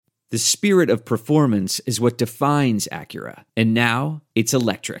The spirit of performance is what defines Acura. And now, it's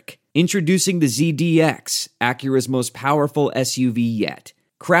electric. Introducing the ZDX, Acura's most powerful SUV yet.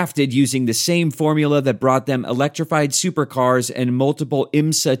 Crafted using the same formula that brought them electrified supercars and multiple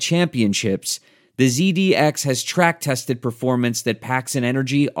IMSA championships, the ZDX has track-tested performance that packs an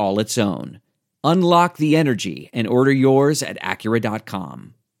energy all its own. Unlock the energy and order yours at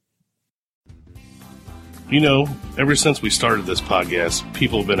Acura.com. You know, ever since we started this podcast,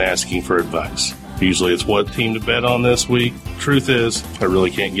 people have been asking for advice. Usually it's what team to bet on this week. Truth is, I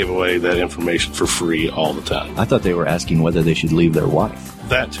really can't give away that information for free all the time. I thought they were asking whether they should leave their wife.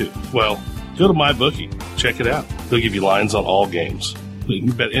 That too. Well, go to MyBookie. Check it out. They'll give you lines on all games. You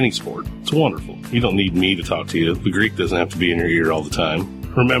can bet any sport. It's wonderful. You don't need me to talk to you. The Greek doesn't have to be in your ear all the time.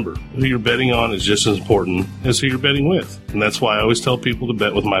 Remember, who you're betting on is just as important as who you're betting with. And that's why I always tell people to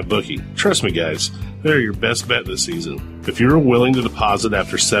bet with MyBookie. Trust me, guys, they're your best bet this season. If you're willing to deposit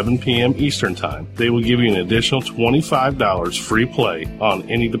after 7 p.m. Eastern Time, they will give you an additional $25 free play on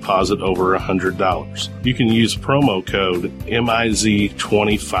any deposit over $100. You can use promo code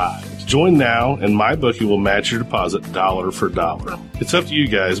MIZ25. Join now, and MyBookie will match your deposit dollar for dollar. It's up to you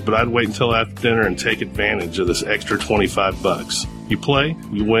guys, but I'd wait until after dinner and take advantage of this extra $25. You play,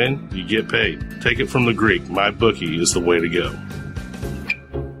 you win, you get paid. Take it from the Greek. MyBookie is the way to go.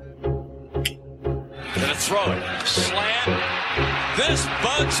 Gonna throw it. Slant. This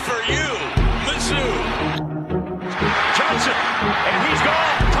bug's for you, Mizzou. Johnson, and he's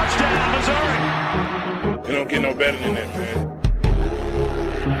gone. Touchdown, Missouri. You don't get no better than that, man.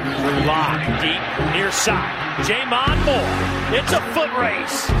 Lock deep near side. Jamon Moore. It's a foot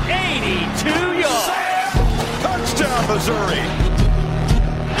race. 82 yards. Touchdown, Missouri.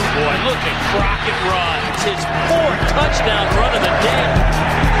 Boy, look at Crockett run. It's his 4th touchdown run of the day.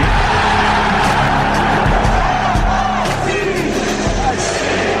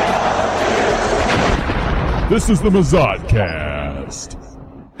 This is the Mazodcast.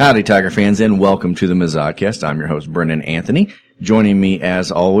 Howdy, Tiger fans, and welcome to the Mazodcast. I'm your host, Brendan Anthony. Joining me,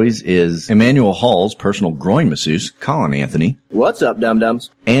 as always, is Emmanuel Hall's personal groin masseuse, Colin Anthony. What's up,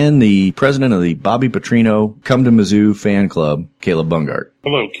 dum-dums? And the president of the Bobby Petrino Come to Mizzou fan club, Caleb Bungart.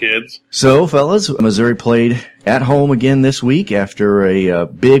 Hello, kids. So, fellas, Missouri played at home again this week after a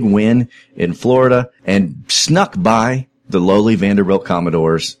big win in Florida and snuck by the lowly Vanderbilt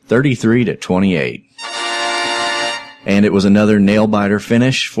Commodores 33-28. And it was another nail-biter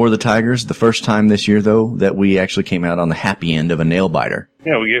finish for the Tigers. The first time this year, though, that we actually came out on the happy end of a nail-biter.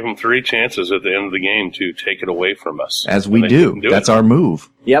 Yeah, we gave them 3 chances at the end of the game to take it away from us. As we do. That's our move.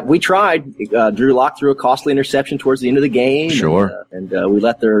 Yep, we tried. Drew Lock threw a costly interception towards the end of the game. Sure. And we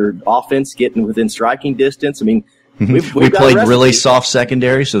let their offense get within striking distance. I mean, we played really soft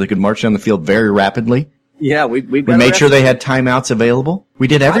secondary so they could march down the field very rapidly. Yeah, we made sure they had timeouts available. We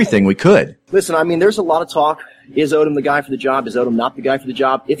did everything we could. Listen, I mean, there's a lot of talk. Is Odom the guy for the job? Is Odom not the guy for the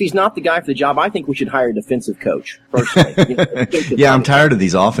job? If he's not the guy for the job, I think we should hire a defensive coach, personally. Yeah, I'm tired of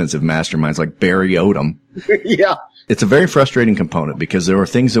these offensive masterminds like Barry Odom. Yeah. It's a very frustrating component because there were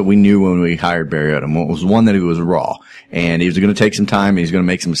things that we knew when we hired Barry Odom. One was one that he was raw and he was going to take some time. He was going to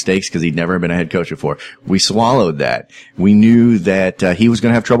make some mistakes because he'd never been a head coach before. We swallowed that. We knew that he was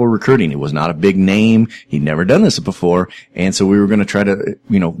going to have trouble recruiting. He was not a big name. He'd never done this before. And so we were going to try to,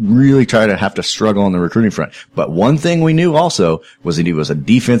 really try to have to struggle on the recruiting front. But one thing we knew also was that he was a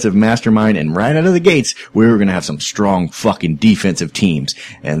defensive mastermind, and right out of the gates, we were going to have some strong fucking defensive teams.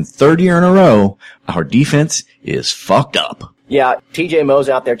 And 3rd year in a row, our defense is fucked up. Yeah, TJ Moe's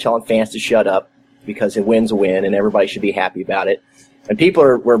out there telling fans to shut up because a win's a win and everybody should be happy about it. And people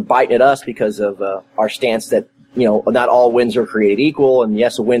were biting at us because of our stance that, not all wins are created equal, and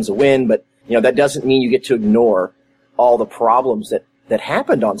yes, a win's a win, but, that doesn't mean you get to ignore all the problems that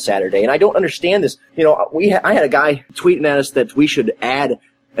happened on Saturday. And I don't understand this. I had a guy tweeting at us that we should add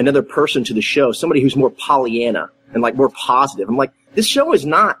another person to the show, somebody who's more Pollyanna and more positive. I'm like, this show is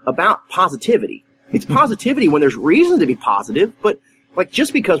not about positivity. It's positivity when there's reason to be positive, but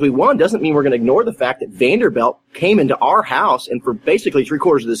just because we won doesn't mean we're going to ignore the fact that Vanderbilt came into our house and for basically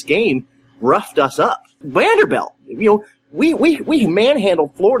 3/4 of this game roughed us up. Vanderbilt, we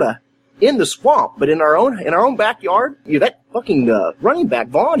manhandled Florida in the swamp, but in our own backyard, that fucking running back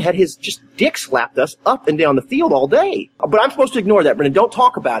Vaughn had his just dick slapped us up and down the field all day. But I'm supposed to ignore that, Brendan. Don't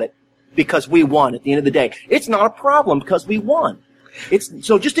talk about it because we won at the end of the day. It's not a problem because we won.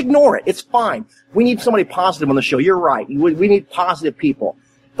 So just ignore it. It's fine. We need somebody positive on the show. You're right. We need positive people.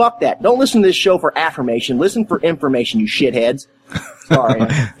 Fuck that. Don't listen to this show for affirmation. Listen for information, you shitheads. Sorry. All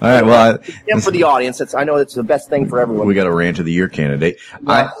right. Well, for the audience. I know it's the best thing for everyone. We got a rant of the year candidate.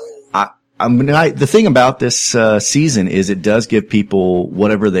 Yeah. The thing about this season is it does give people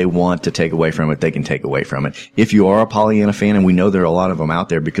whatever they want to take away from it, they can take away from it. If you are a Pollyanna fan, and we know there are a lot of them out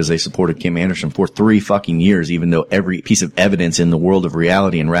there because they supported Kim Anderson for 3 fucking years, even though every piece of evidence in the world of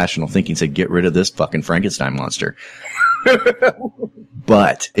reality and rational thinking said, get rid of this fucking Frankenstein monster.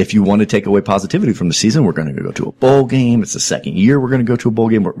 But if you want to take away positivity from the season, we're going to go to a bowl game. It's the second year we're going to go to a bowl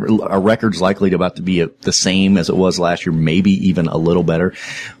game. Our record's likely about to be the same as it was last year, maybe even a little better.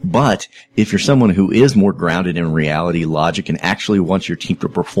 But if you're someone who is more grounded in reality, logic, and actually wants your team to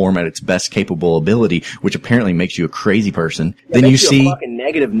perform at its best capable ability, which apparently makes you a crazy person, then you see a fucking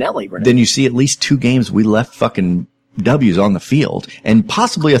negative Nelly, Brent. Then you see at least 2 games we left fucking W's on the field, and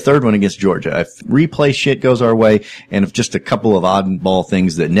possibly a third one against Georgia. If replay shit goes our way, and if just a couple of oddball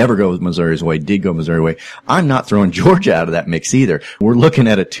things that never go Missouri's way did go Missouri's way, I'm not throwing Georgia out of that mix either. We're looking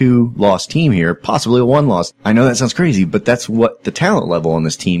at a 2-loss team here, possibly a 1-loss. I know that sounds crazy, but that's what the talent level on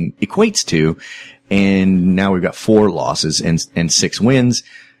this team equates to. And now we've got 4 losses and 6 wins.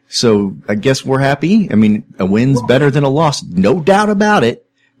 So I guess we're happy. I mean, a win's better than a loss, no doubt about it.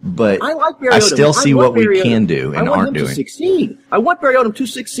 But I like Barry Odom. I still see what we can do and aren't doing. To succeed. I want Barry Odom to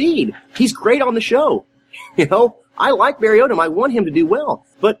succeed. He's great on the show. You know, I like Barry Odom. I want him to do well.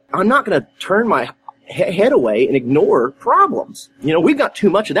 But I'm not going to turn my head away and ignore problems. You know, we've got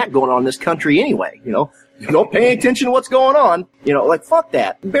too much of that going on in this country anyway. You know, don't pay attention to what's going on. You know, like, fuck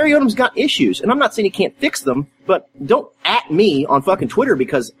that. Barry Odom's got issues. And I'm not saying he can't fix them, but don't at me on fucking Twitter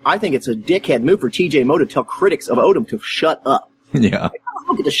because I think it's a dickhead move for TJ Moe to tell critics of Odom to shut up. Yeah. I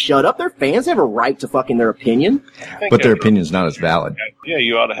don't get to shut up. They're fans. They have a right to fucking their opinion. But their opinion's not as valid. Yeah,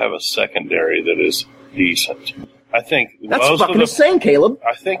 you ought to have a secondary that is decent. I think that's fucking insane, Caleb.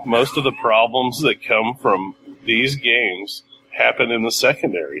 I think most of the problems that come from these games happen in the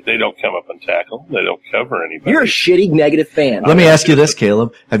secondary. They don't come up and tackle. They don't cover anybody. You're a shitty negative fan. Let me ask you this,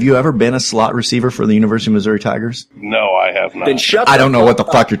 Caleb. Have you ever been a slot receiver for the University of Missouri Tigers? No, I have not. Then shut I don't know what the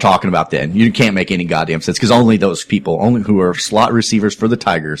fuck you're talking about then. You can't make any goddamn sense because only those people, only who are slot receivers for the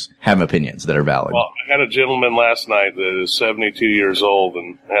Tigers, have opinions that are valid. Well, I had a gentleman last night that is 72 years old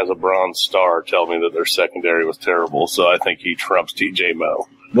and has a Bronze Star tell me that their secondary was terrible, so I think he trumps TJ Moe.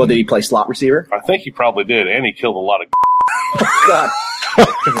 Well, did he play slot receiver? I think he probably did, and he killed a lot of God.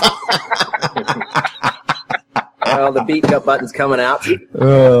 Well, the beep up button's coming out.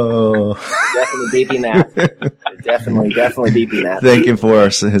 Oh. Definitely beeping that. Definitely beeping that. Thank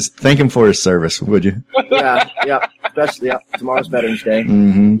him for his service, would you? Yeah. Especially, tomorrow's Veterans Day.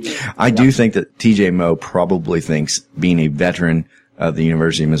 Mm-hmm. I do think that TJ Moe probably thinks being a veteran of the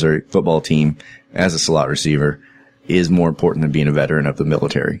University of Missouri football team as a slot receiver is more important than being a veteran of the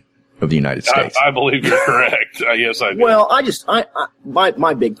military of the United States. I believe you're correct. Yes, I do. Well,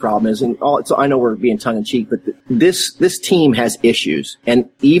 my big problem is, I know we're being tongue in cheek, but this team has issues, and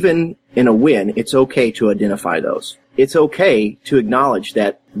even in a win, it's okay to identify those. It's okay to acknowledge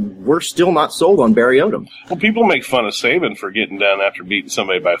that we're still not sold on Barry Odom. Well, people make fun of Saban for getting down after beating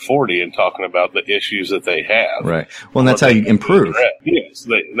somebody by 40 and talking about the issues that they have. Right. Well, and that's how you improve. Yes,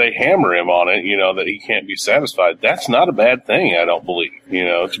 they hammer him on it, that he can't be satisfied. That's not a bad thing, I don't believe,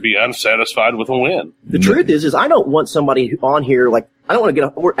 to be unsatisfied with a win. The truth is I don't want somebody on here, I don't want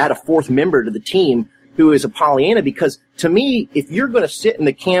to add a 4th member to the team who is a Pollyanna, because to me, if you're going to sit in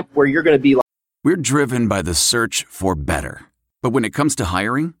the camp where you're going to be We're driven by the search for better. But when it comes to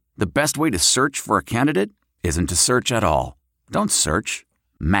hiring, the best way to search for a candidate isn't to search at all. Don't search.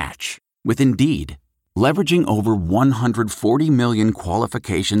 Match. With Indeed. Leveraging over 140 million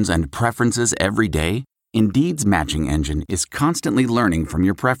qualifications and preferences every day, Indeed's matching engine is constantly learning from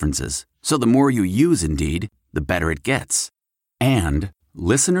your preferences. So the more you use Indeed, the better it gets. And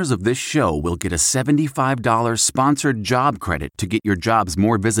listeners of this show will get a $75 sponsored job credit to get your jobs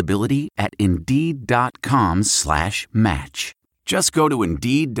more visibility at Indeed.com/match. Just go to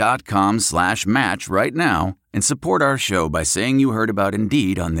Indeed.com/match right now and support our show by saying you heard about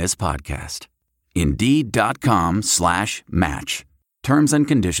Indeed on this podcast. Indeed.com/match. Terms and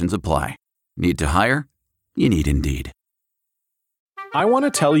conditions apply. Need to hire? You need Indeed. I want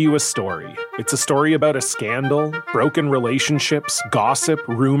to tell you a story. It's a story about a scandal, broken relationships, gossip,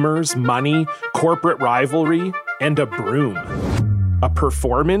 rumors, money, corporate rivalry, and a broom. A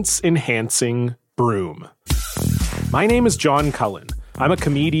performance-enhancing broom. My name is John Cullen. I'm a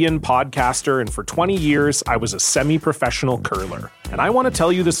comedian, podcaster, and for 20 years, I was a semi-professional curler. And I want to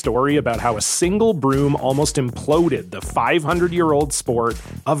tell you the story about how a single broom almost imploded the 500-year-old sport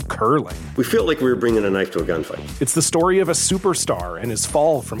of curling. We feel like we were bringing a knife to a gunfight. It's the story of a superstar and his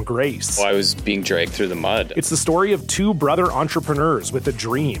fall from grace. Well, I was being dragged through the mud. It's the story of 2 brother entrepreneurs with a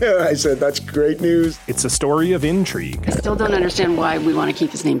dream. I said, that's great news. It's a story of intrigue. I still don't understand why we want to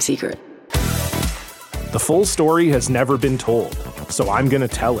keep his name secret. full story has never been told, so I'm going to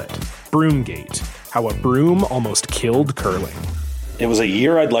tell it. Broomgate, how a broom almost killed curling. It was a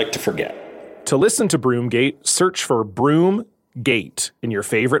year I'd like to forget. To listen to Broomgate, search for Broomgate in your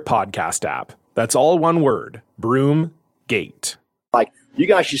favorite podcast app. That's all one word, Broomgate. Like, you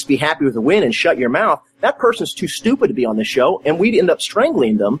guys should just be happy with the win and shut your mouth. That person's too stupid to be on the show, and we'd end up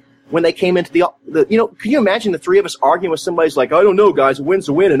strangling them when they came into the can you imagine the three of us arguing with somebody's like, I don't know, guys, a win's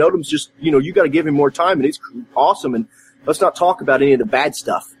a win, and Odom's just, you got to give him more time, and he's awesome, and let's not talk about any of the bad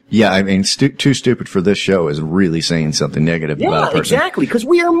stuff. Yeah, I mean, too stupid for this show is really saying something negative about a person. Yeah, exactly, because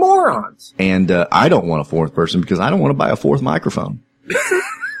we are morons. And I don't want a fourth person because I don't want to buy a fourth microphone.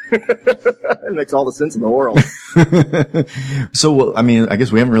 It makes all the sense in the world. So, I mean, I guess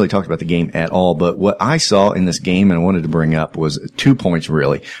we haven't really talked about the game at all, but what I saw in this game and I wanted to bring up was 2 points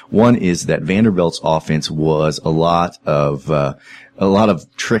really. One is that Vanderbilt's offense was a lot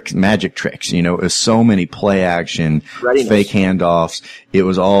of tricks, magic tricks. It was so many play action, fake handoffs. It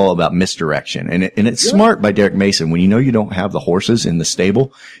was all about misdirection. And it's smart by Derek Mason. When you don't have the horses in the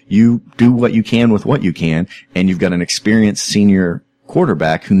stable, you do what you can with what you can, and you've got an experienced senior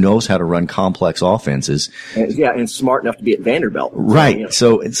quarterback who knows how to run complex offenses. And smart enough to be at Vanderbilt. Right.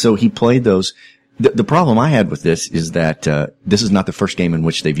 So he played those. The problem I had with this is that this is not the first game in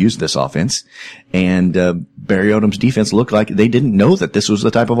which they've used this offense, and Barry Odom's defense looked like they didn't know that this was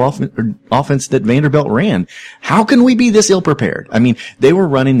the type of offense that Vanderbilt ran. How can we be this ill-prepared? I mean, they were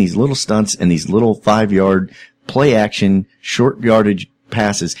running these little stunts and these little 5-yard play action, short yardage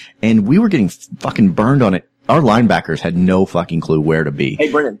passes, and we were getting fucking burned on it. Our linebackers had no fucking clue where to be.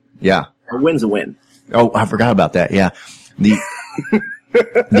 Hey, Brennan. Yeah. A win's a win. Oh, I forgot about that. Yeah.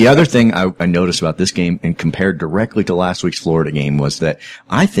 The other thing I noticed about this game and compared directly to last week's Florida game was that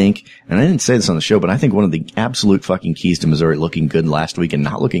I think, and I didn't say this on the show, but I think one of the absolute fucking keys to Missouri looking good last week and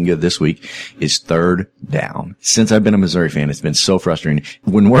not looking good this week is third down. Since I've been a Missouri fan, it's been so frustrating.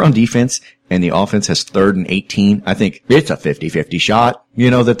 When we're on defense and the offense has 3rd and 18, I think it's a 50-50 shot,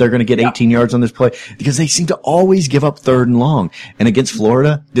 that they're going to get 18 yards on this play because they seem to always give up 3rd and long. And against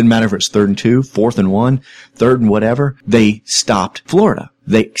Florida, didn't matter if it's 3rd and 2, 4th and 1, 3rd and whatever, they stopped Florida.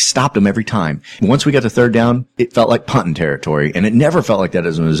 They stopped them every time. Once we got to 3rd down, it felt like punting territory, and it never felt like that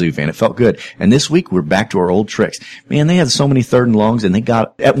as a Mizzou fan. It felt good. And this week, we're back to our old tricks. Man, they had so many 3rd and longs, and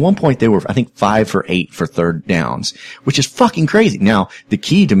at one point, they were, I think, 5 for 8 for 3rd downs, which is fucking crazy. Now, the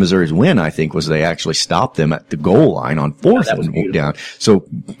key to Missouri's win, I think, was they actually stopped them at the goal line on 4th and down. So,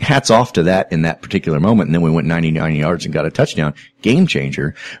 hats off to that in that particular moment. And then we went 99 yards and got a touchdown. Game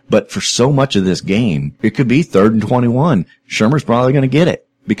changer. But for so much of this game, it could be 3rd and 21. Shermer's probably going to get it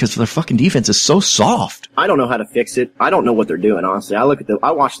because their fucking defense is so soft. I don't know how to fix it. I don't know what they're doing, honestly.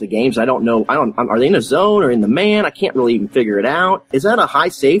 I watch the games. I don't know. Are they in a zone or in the man? I can't really even figure it out. Is that a high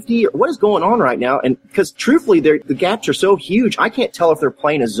safety? What is going on right now? And because truthfully, the gaps are so huge, I can't tell if they're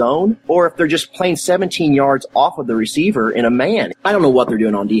playing a zone or if they're just playing 17 yards off of the receiver in a man. I don't know what they're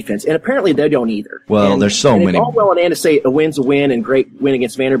doing on defense. And apparently they don't either. Well, there's so many. It's all well and to say a win's a win and great win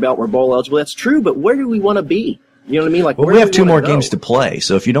against Vanderbilt. We're bowl eligible. That's true. But where do we want to be? You know what I mean? Like, well, we have 2 more games to play,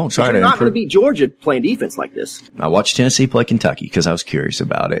 so if you don't try to improve, you're not going to beat Georgia playing defense like this. I watched Tennessee play Kentucky because I was curious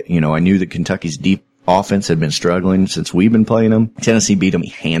about it. I knew that Kentucky's deep offense had been struggling since we've been playing them. Tennessee beat them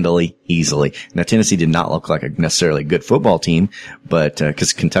handily, easily. Now, Tennessee did not look like a necessarily good football team, but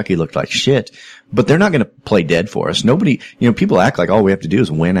because Kentucky looked like shit. But they're not going to play dead for us. Nobody, people act like all we have to do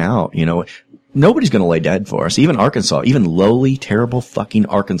is win out. Nobody's going to lay dead for us. Even Arkansas, even lowly, terrible fucking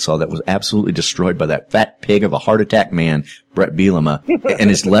Arkansas that was absolutely destroyed by that fat pig of a heart attack man, Brett Bielema, and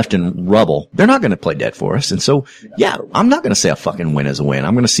is left in rubble. They're not going to play dead for us. And so, yeah, I'm not going to say a fucking win is a win.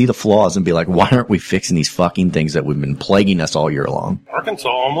 I'm going to see the flaws and be like, why aren't we fixing these fucking things that we've been plaguing us all year long? Arkansas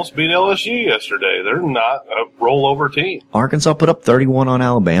almost beat LSU yesterday. They're not a rollover team. Arkansas put up 31 on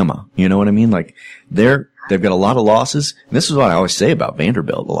Alabama. You know what I mean? Like, they've got a lot of losses. And this is what I always say about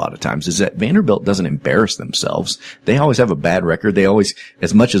Vanderbilt a lot of times is that Vanderbilt doesn't embarrass themselves. They always have a bad record. They always,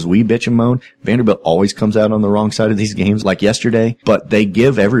 as much as we bitch and moan, Vanderbilt always comes out on the wrong side of these games like yesterday, but they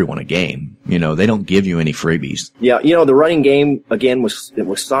give everyone a game. They don't give you any freebies. Yeah. The running game again was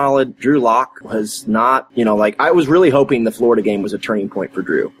solid. Drew Lock was not, I was really hoping the Florida game was a turning point for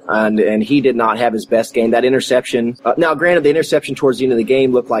Drew and he did not have his best game. That interception, now granted the interception towards the end of the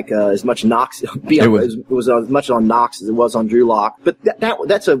game looked like as much Knox, it was as much on Knox as it was on Drew Lock, but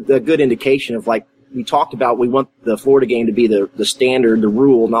that's a good indication of like we talked about. We want the Florida game to be the standard, the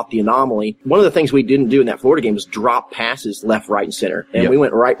rule, not the anomaly. One of the things we didn't do in that Florida game was drop passes left, right, and center, and we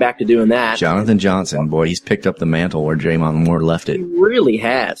went right back to doing that. Jonathan Johnson, boy, he's picked up the mantle where Jamon Moore left it. He really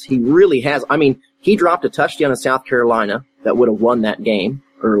has. I mean, he dropped a touchdown in South Carolina that would have won that game.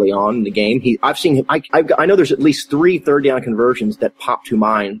 early on in the game. I've seen him. I know there's at least 3 third down conversions that pop to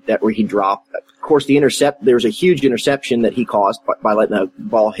mind where he dropped. Of course, there was a huge interception that he caused by letting the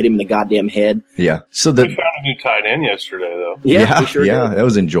ball hit him in the goddamn head. Yeah. So we found a new tight end yesterday, though. Yeah, we sure did. That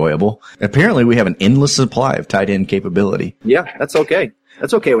was enjoyable. Apparently, we have an endless supply of tight end capability. Yeah, that's okay.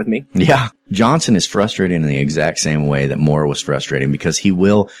 That's okay with me. Yeah. Johnson is frustrating in the exact same way that Moore was frustrating, because he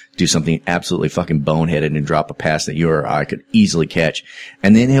will do something absolutely fucking boneheaded and drop a pass that you or I could easily catch.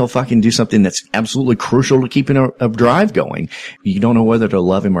 And then he'll fucking do something that's absolutely crucial to keeping a drive going. You don't know whether to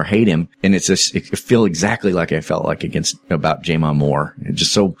love him or hate him. And it feel exactly like I felt like about Jamon Moore. It's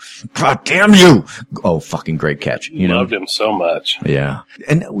just so, God damn you. Oh, fucking great catch. You loved him so much. Yeah.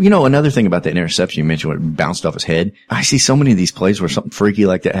 And another thing about that interception you mentioned, when it bounced off his head, I see so many of these plays where something freaky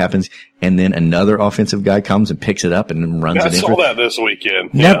like that happens, and then another offensive guy comes and picks it up and then runs it in. I saw that this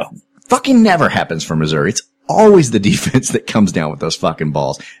weekend. Fucking never happens for Missouri. It's always the defense that comes down with those fucking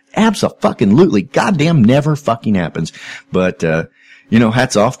balls. Abso-fucking-lutely. Goddamn never fucking happens. But,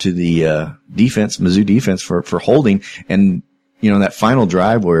 hats off to the, defense, Mizzou defense for holding. And, that final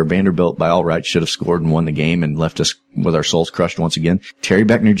drive where Vanderbilt by all rights should have scored and won the game and left us with our souls crushed once again. Terry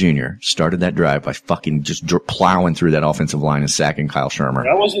Beckner Jr. started that drive by fucking just plowing through that offensive line and sacking Kyle Shermer.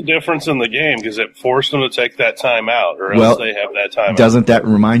 That was the difference in the game, because it forced them to take that time out, or else they have that time out. Doesn't that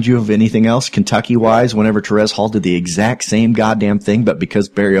remind you of anything else Kentucky-wise? Whenever Therese Hall did the exact same goddamn thing, but because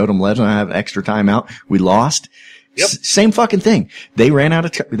Barry Odom let them have extra timeout, we lost. Yep. Same fucking thing. They ran out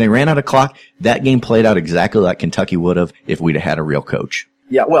of clock. That game played out exactly like Kentucky would have if we'd have had a real coach.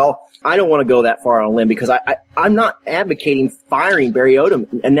 Yeah, well, I don't want to go that far on a limb, because I'm not advocating firing Barry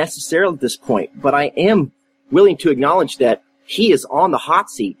Odom necessarily at this point, but I am willing to acknowledge that he is on the hot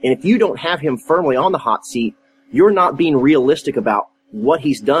seat. And if you don't have him firmly on the hot seat, you're not being realistic about what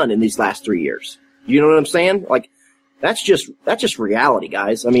he's done in these last 3 years. You know what I'm saying? Like, that's just reality,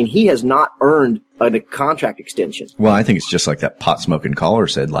 guys. I mean, he has not earned a contract extension. Well, I think it's just like that pot-smoking caller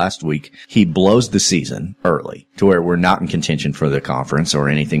said last week. He blows the season early to where we're not in contention for the conference or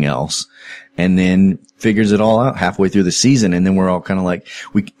anything else, and then figures it all out halfway through the season. And then we're all kind of like,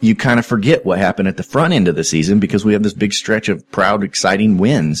 you kind of forget what happened at the front end of the season, because we have this big stretch of proud, exciting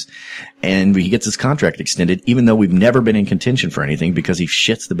wins, and he gets his contract extended, even though we've never been in contention for anything, because he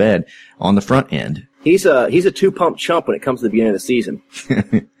shits the bed on the front end. He's a two-pump chump when it comes to the beginning of the season.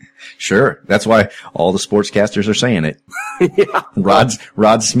 Sure. That's why all the sportscasters are saying it. Yeah.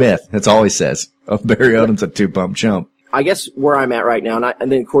 Rod Smith. That's all he says. Oh, Barry Odom's a two-pump chump. I guess where I'm at right now,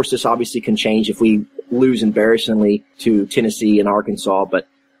 and then of course this obviously can change if we lose embarrassingly to Tennessee and Arkansas, but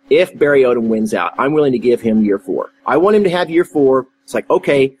if Barry Odom wins out, I'm willing to give him year 4. I want him to have year 4. It's like,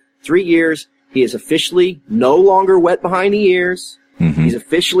 okay, 3 years. He is officially no longer wet behind the ears. Mm-hmm. He's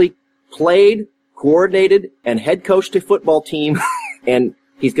officially played, coordinated, and head coached a football team, and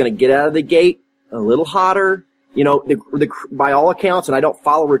he's going to get out of the gate a little hotter. By all accounts, and I don't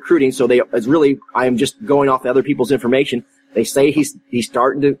follow recruiting, so I am just going off other people's information. They say he's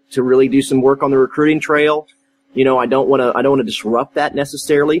starting to really do some work on the recruiting trail. I don't want to disrupt that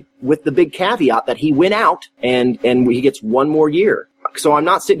necessarily, with the big caveat that he went out and he gets 1 more year. So I'm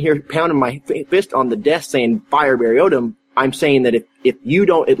not sitting here pounding my fist on the desk saying fire Barry Odom. I'm saying that if you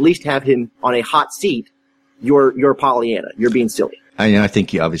don't at least have him on a hot seat, you're Pollyanna. You're being silly. I think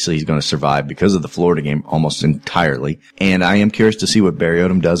he's going to survive because of the Florida game almost entirely. And I am curious to see what Barry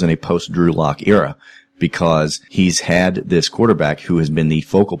Odom does in a post-Drew Lock era, because he's had this quarterback who has been the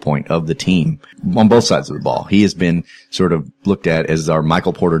focal point of the team on both sides of the ball. He has been sort of looked at as our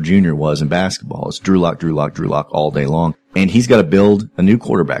Michael Porter Jr. was in basketball. It's Drew Lock all day long. And he's got to build a new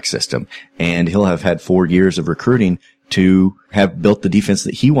quarterback system. And he'll have had 4 years of recruiting to have built the defense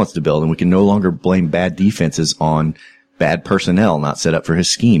that he wants to build. And we can no longer blame bad defenses on bad personnel not set up for his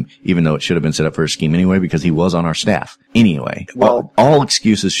scheme, even though it should have been set up for his scheme anyway, because he was on our staff. Anyway, well, all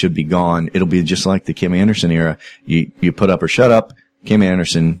excuses should be gone. It'll be just like the Kim Anderson era. You put up or shut up. Kim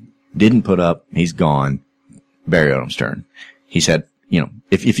Anderson didn't put up. He's gone. Barry Odom's turn. He's had,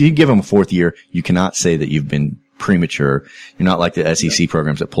 if you give him a 4th year, you cannot say that you've been premature. You're not like the SEC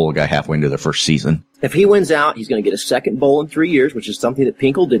programs that pull a guy halfway into their first season. If he wins out, he's going to get a second bowl in 3 years, which is something that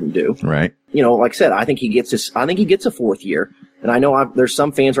Pinkel didn't do. Right. Like I said, I think he gets a 4th year. And I know there's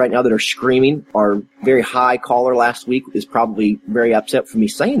some fans right now that are screaming. Our very high caller last week is probably very upset for me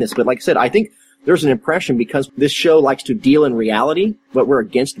saying this. But like I said, I think there's an impression, because this show likes to deal in reality, but we're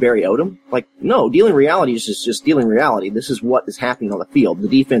against Barry Odom. Like, no, dealing reality is just dealing reality. This is what is happening on the field. The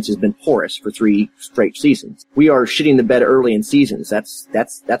defense has been porous for 3 straight seasons. We are shitting the bed early in seasons. That's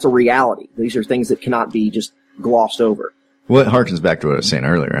a reality. These are things that cannot be just glossed over. Well, it harkens back to what I was saying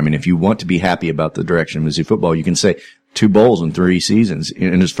earlier. I mean, if you want to be happy about the direction of Mizzou football, you can say, 2 bowls in 3 seasons,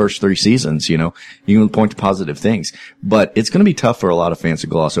 in his first 3 seasons, you know. You can point to positive things. But it's going to be tough for a lot of fans to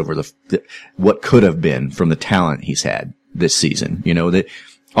gloss over what could have been from the talent he's had this season. You know, that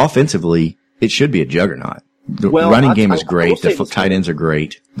offensively, it should be a juggernaut. The running game is great. The tight ends are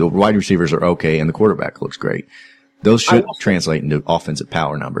great. The wide receivers are okay, and the quarterback looks great. Those should translate into offensive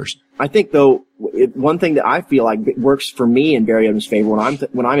power numbers. I think, though, one thing that I feel like works for me in Barry Odom's favor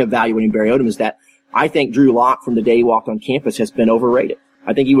when I'm evaluating Barry Odom is that I think Drew Lock from the day he walked on campus has been overrated.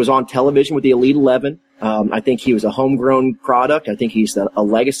 I think he was on television with the Elite 11. I think he was a homegrown product. I think he's a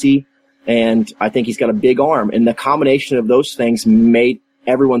legacy, and I think he's got a big arm. And the combination of those things made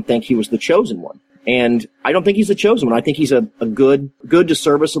everyone think he was the chosen one. And I don't think he's the chosen one. I think he's a good to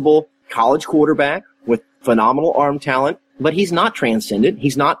serviceable college quarterback with phenomenal arm talent, but he's not transcendent.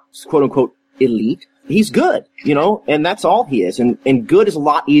 He's not quote unquote elite. He's good, you know, and that's all he is. And good is a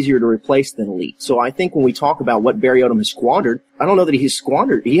lot easier to replace than elite. So I think when we talk about what Barry Odom has squandered, I don't know that he's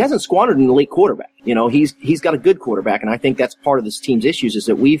squandered. He hasn't squandered an elite quarterback. You know, he's got a good quarterback. And I think that's part of this team's issues is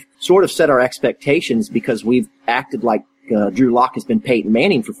that we've sort of set our expectations because we've acted like Drew Lock has been Peyton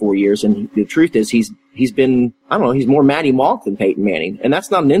Manning for 4 years, and the truth is he's been, I don't know, he's more Matty Mock than Peyton Manning. And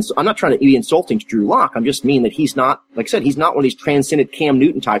that's not an insult. I'm not trying to be insulting to Drew Lock. I'm just mean that he's not, like I said, he's not one of these transcendent Cam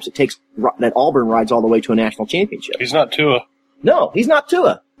Newton types that Auburn rides all the way to a national championship. He's not Tua. No, he's not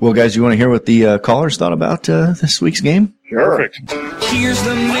Tua. Well, guys, you want to hear what the callers thought about this week's game? Sure. Perfect. Here's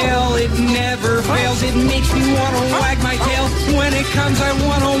the mail, it never fails. It makes me want to wag my tail. When it comes, I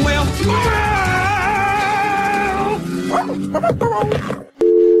want to wail.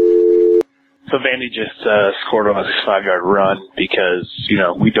 So Vandy just scored on a 65-yard run because, you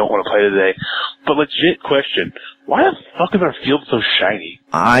know, we don't want to play today. But legit question, why the fuck is our field so shiny?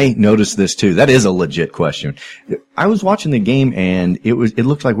 I noticed this too. That is a legit question. I was watching the game and it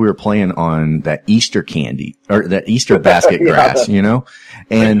looked like we were playing on that Easter candy or that Easter basket grass, you know?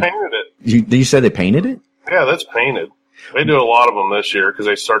 And they painted it. You said they painted it? Yeah, that's painted. They do a lot of them this year because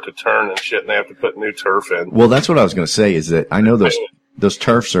they start to turn and shit and they have to put new turf in. Well, that's what I was going to say is that I know those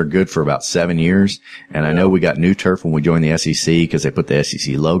turfs are good for about 7 years. And I know we got new turf when we joined the SEC because they put the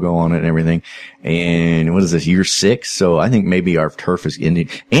SEC logo on it and everything. And what is this, year 6? So I think maybe our turf is ending.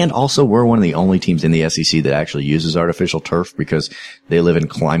 And also we're one of the only teams in the SEC that actually uses artificial turf because they live in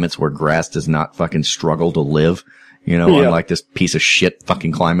climates where grass does not fucking struggle to live. You know, unlike this piece of shit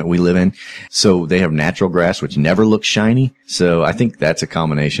fucking climate we live in. So they have natural grass, which never looks shiny. So I think that's a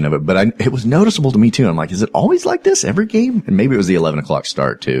combination of it. But it was noticeable to me too. I'm like, is it always like this every game? And maybe it was the 11 o'clock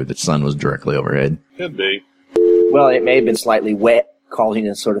start too. The sun was directly overhead. Could be. Well, it may have been slightly wet, causing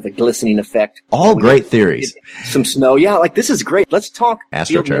a sort of a glistening effect. All great theories. Some snow. Yeah, like this is great. Let's talk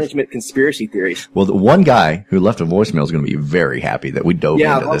field AstroTurf management conspiracy theories. Well, the one guy who left a voicemail is going to be very happy that we dove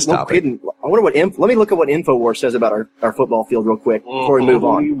into this topic. I wonder what let me look at what InfoWars says about our football field real quick before we move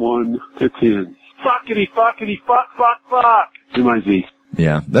on. 1 to 10. Fuckity, fuckity, fuck, fuck, fuck. MIZ.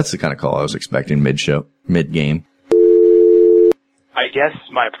 Yeah, that's the kind of call I was expecting mid-game. I guess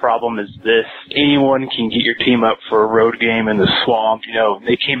my problem is this. Anyone can get your team up for a road game in the swamp. You know,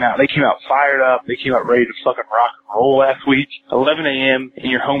 they came out fired up. They came out ready to fucking rock and roll last week. 11 a.m. in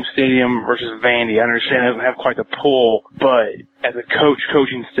your home stadium versus Vandy. I understand it doesn't have quite the pull, but as a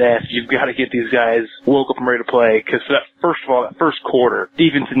coaching staff, you've got to get these guys woke up and ready to play. Because that first quarter,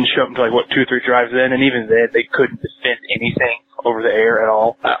 defense didn't show up until 2 or 3 drives in, and even then they couldn't defend anything over the air at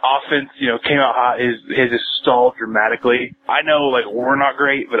all. Offense, came out hot. Has just stalled dramatically. I know, we're not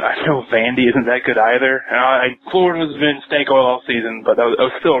great, but I know Vandy isn't that good either. And Florida's been snake oil all season, but that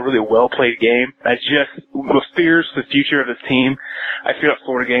was still a really well-played game. With fears for the future of this team, I feel like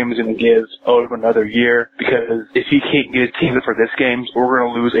Florida game is going to give Odom another year, because if he can't get his team up for this game, we're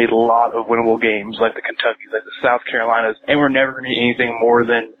going to lose a lot of winnable games like the Kentuckys, like the South Carolinas, and we're never going to get anything more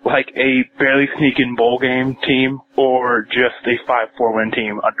than a barely sneaking bowl game team or just a 5-4 win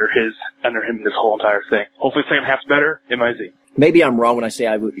team under him this whole entire thing. Hopefully the second half's better. MIZ. Maybe I'm wrong when I say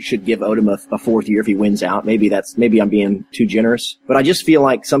I should give Odom a 4th year if he wins out. Maybe I'm being too generous. But I just feel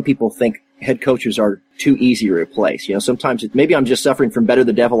like some people think head coaches are too easy to replace. Sometimes maybe I'm just suffering from better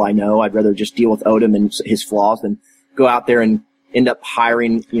the devil I know. I'd rather just deal with Odom and his flaws than go out there and end up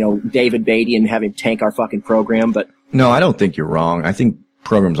hiring, David Beatty and have him tank our fucking program. But no, I don't think you're wrong. I think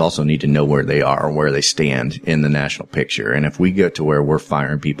programs also need to know where they are, where they stand in the national picture. And if we get to where we're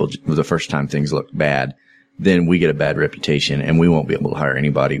firing people the first time things look bad, then we get a bad reputation and we won't be able to hire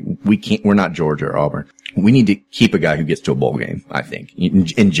anybody. We're not Georgia or Auburn. We need to keep a guy who gets to a bowl game, I think,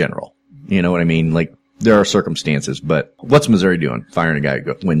 in general. You know what I mean? There are circumstances, but what's Missouri doing? Firing a guy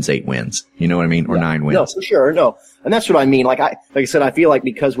who wins 8 wins. You know what I mean? Or 9 wins. No, for sure. No. And that's what I mean. Like I said, I feel like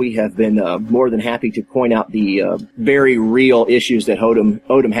because we have been more than happy to point out the very real issues that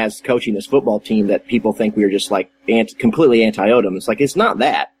Odom has coaching this football team, that people think we are just like completely anti-Odom. It's like, it's not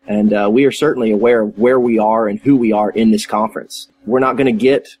that. And we are certainly aware of where we are and who we are in this conference. We're not going to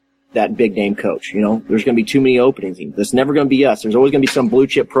get that big name coach. You know, there's going to be too many openings. That's never going to be us. There's always going to be some blue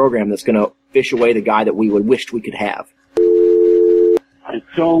chip program that's going to fish away the guy that we would wished we could have. I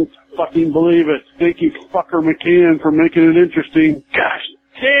don't fucking believe it. Thank you, fucker McCann, for making it interesting. Gosh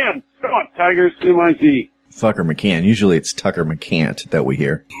damn. Come on, Tigers, MIZ. Fucker McCann. Usually it's Tucker McCant that we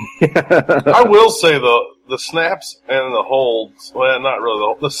hear. I will say, though, the snaps and the holds, well, not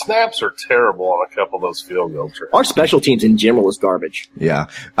really. The snaps are terrible on a couple of those field goal tries. Our special teams in general is garbage. Yeah.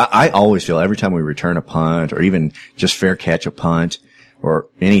 I always feel every time we return a punt or even just fair catch a punt or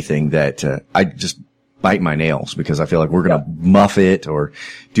anything that I just bite my nails because I feel like we're going to muff it or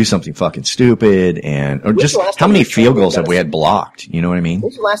do something fucking stupid. Or just how many field goals have we had blocked? You know what I mean?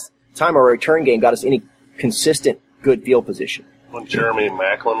 When's the last time our return game got us any consistent good field position? When Jeremy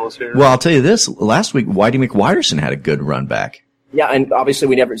Macklin was here? Well, I'll tell you this. Last week, Whitey McWhiterson had a good run back. Yeah, and obviously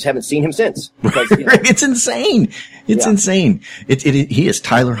we never haven't seen him since. Because, It's insane. It's insane. He is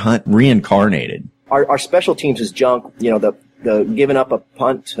Tyler Hunt reincarnated. Our special teams is junk. You know, the giving up a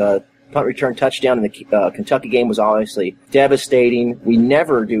punt return touchdown in the Kentucky game was obviously devastating. We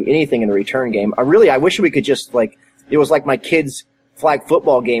never do anything in the return game. I wish we could just, like, it was like my kids' flag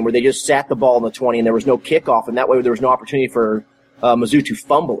football game where they just sat the ball in the 20 and there was no kickoff, and that way there was no opportunity for Mizzou to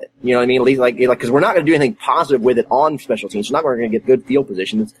fumble it. You know what I mean? At least like because we're not going to do anything positive with it on special teams. We're not going to get good field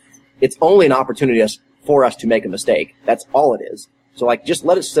position. It's only an opportunity for us to make a mistake. That's all it is. So, like, just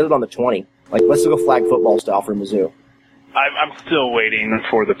let it sit on the 20. Like, let's go flag football style for Mizzou. I'm still waiting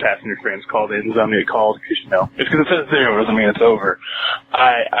for the pass interference call to end. I'm going to get called because, it's because it says 0 doesn't mean it's over.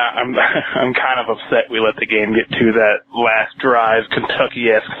 I'm kind of upset we let the game get to that last drive,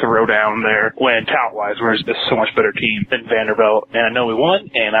 Kentucky-esque throwdown there when talent-wise we're just so much better team than Vanderbilt. And I know we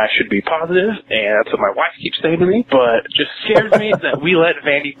won, and I should be positive, and that's what my wife keeps saying to me. But it just scares me that we let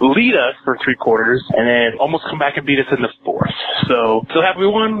Vandy lead us for 3 quarters and then almost come back and beat us in the 4th. So happy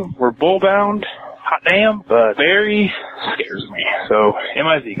we won. We're bull-bound. Hot damn, but very scares me. So,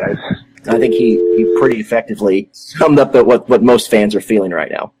 MIZ, guys. I think he pretty effectively summed up what most fans are feeling right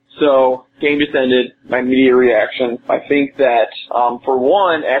now. So, game just ended. My immediate reaction. I think that, for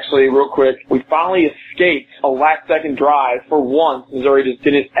one, actually, real quick, we finally escaped a last-second drive. For once, Missouri just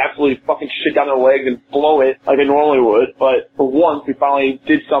didn't absolutely fucking shit down their legs and blow it like they normally would. But for once, we finally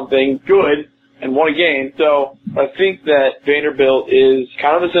did something good and won a game. So I think that Vanderbilt is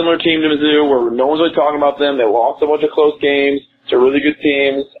kind of a similar team to Mizzou where no one's really talking about them. They lost a bunch of close games. They're really good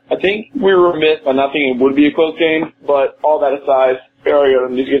teams. I think we were remiss by not thinking it would be a close game, but all that aside, Barry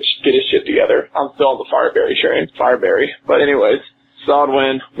needs to get his shit together. I'm still on the Fireberry sharing. Fireberry. But anyways, solid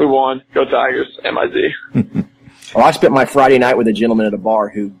win. We won. Go Tigers. MIZ. Well, I spent my Friday night with a gentleman at a bar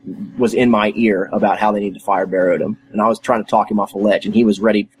who was in my ear about how they need to fire Barry Odom, and I was trying to talk him off a ledge, and he was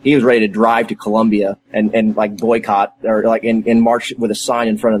ready to drive to Columbia and like boycott or like in march with a sign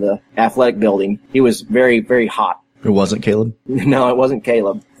in front of the athletic building. He was very, very hot. It wasn't Caleb? No, it wasn't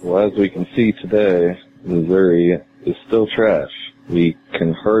Caleb. Well, as we can see today, Missouri is still trash. We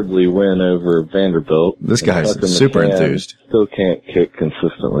can hardly win over Vanderbilt. This guy's super enthused. Still can't kick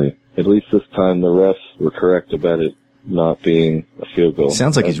consistently. At least this time the refs were correct about it not being a field goal.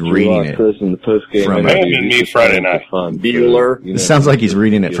 Sounds like he's reading it in the post-game from me Friday night. Bueller. It sounds like he's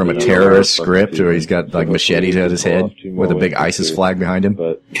reading it from a terrorist script where he's got like machetes at his head with a big ISIS flag behind him.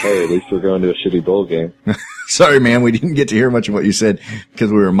 But hey, at least we're going to a shitty bowl game. Sorry, man, we didn't get to hear much of what you said because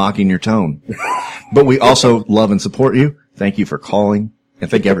we were mocking your tone. But we also love and support you. Thank you for calling,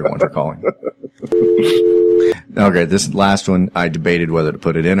 and thank everyone for calling. Okay, this last one, I debated whether to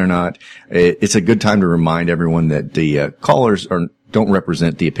put it in or not. It's a good time to remind everyone that the callers don't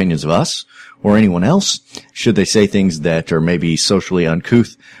represent the opinions of us or anyone else. Should they say things that are maybe socially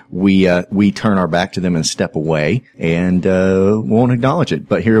uncouth, we turn our back to them and step away and won't acknowledge it.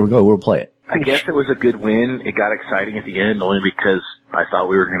 But here we go, we'll play it. I guess it was a good win. It got exciting at the end only because I thought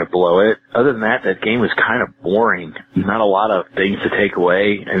we were going to blow it. Other than that game was kind of boring. Not a lot of things to take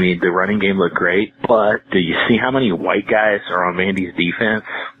away. I mean, the running game looked great, but do you see how many white guys are on Vandy's defense?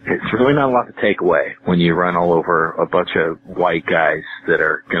 It's really not a lot to take away when you run all over a bunch of white guys that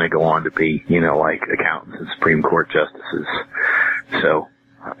are going to go on to be, like accountants and Supreme Court justices. So,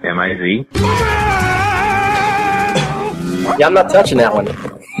 MIZ. Yeah, I'm not touching that one.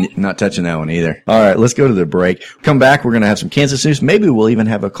 Not touching that one either. All right, let's go to the break. Come back, we're going to have some Kansas news. Maybe we'll even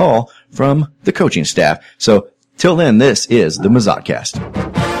have a call from the coaching staff. So till then, this is the Mazatcast.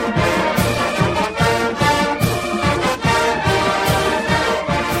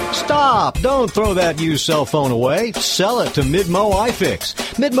 Stop! Don't throw that used cell phone away. Sell it to Midmo iFix.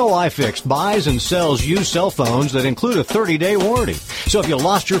 Midmo iFix buys and sells used cell phones that include a 30-day warranty. So if you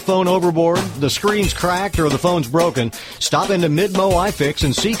lost your phone overboard, the screen's cracked, or the phone's broken, stop into Midmo iFix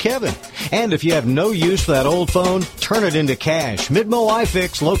and see Kevin. And if you have no use for that old phone, turn it into cash. Midmo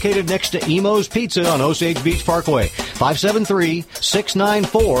iFix, located next to Emo's Pizza on Osage Beach Parkway.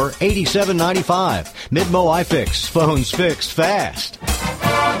 573-694-8795. Midmo iFix. Phones fixed fast.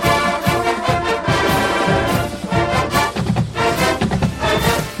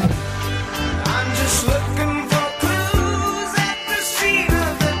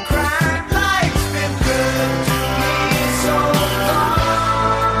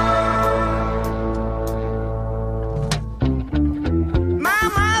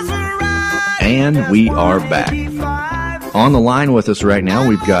 And we are back. On the line with us right now,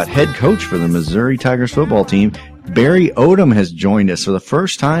 we've got head coach for the Missouri Tigers football team. Barry Odom has joined us for the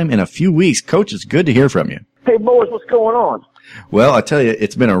first time in a few weeks. Coach, it's good to hear from you. Hey, boys, what's going on? Well, I tell you,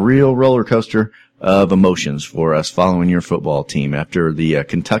 it's been a real roller coaster of emotions for us following your football team. After the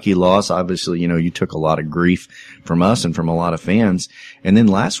Kentucky loss, obviously, you took a lot of grief from us and from a lot of fans. And then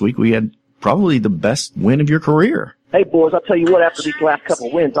last week, we had probably the best win of your career. Hey, boys, I'll tell you what, after these last couple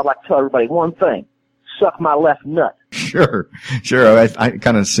of wins, I'd like to tell everybody one thing. Suck my left nut. Sure. I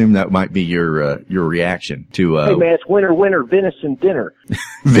kind of assume that might be your reaction to, Hey, man, it's winter, venison dinner.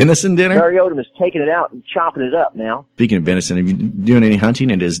 Venison dinner? Barry Odom is taking it out and chopping it up now. Speaking of venison, have you been doing any hunting?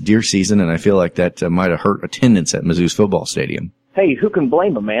 It is deer season, and I feel like that might have hurt attendance at Mizzou's football stadium. Hey, who can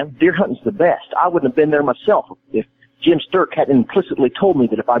blame him, man? Deer hunting's the best. I wouldn't have been there myself if Jim Sturck hadn't implicitly told me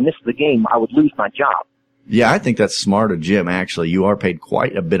that if I missed the game, I would lose my job. Yeah, I think that's smart of Jim, actually. You are paid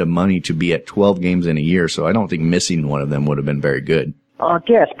quite a bit of money to be at 12 games in a year, so I don't think missing one of them would have been very good. I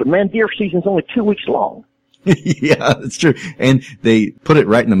guess, but man, deer season's only 2 weeks long. Yeah, that's true. And they put it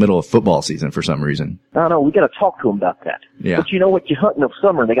right in the middle of football season for some reason. I know, we gotta talk to them about that. Yeah. But you know what, you hunt in the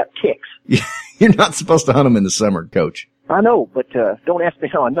summer and they got ticks. You're not supposed to hunt them in the summer, Coach. I know, but don't ask me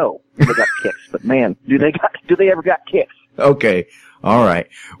how I know they got ticks. But man, do they ever got ticks? Okay. All right.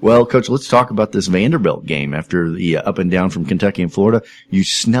 Well, Coach, let's talk about this Vanderbilt game. After the up and down from Kentucky and Florida, you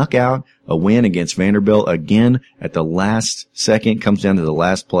snuck out a win against Vanderbilt again at the last second. Comes down to the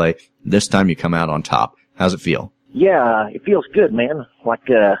last play. This time you come out on top. How's it feel? Yeah, it feels good, man. Like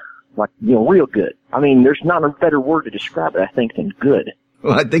real good. I mean, there's not a better word to describe it, I think, than good.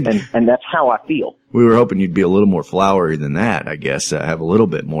 Well, I think, and that's how I feel. We were hoping you'd be a little more flowery than that, I guess. Have a little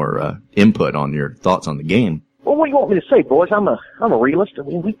bit more input on your thoughts on the game. Well, what do you want me to say, boys? I'm a realist. I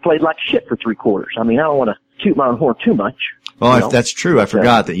mean, we played like shit for 3 quarters. I mean, I don't want to toot my own horn too much. Well, if that's true, I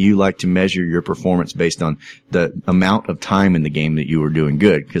forgot that you like to measure your performance based on the amount of time in the game that you were doing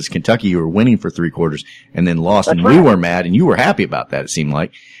good. Because Kentucky, you were winning for 3 quarters and then lost, and we were mad, and you were happy about that, it seemed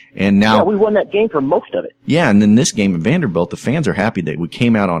like. And now we won that game for most of it. Yeah, and then this game at Vanderbilt, the fans are happy that we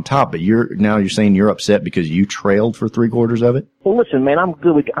came out on top, but you're saying you're upset because you trailed for 3 quarters of it? Well, listen, man, I'm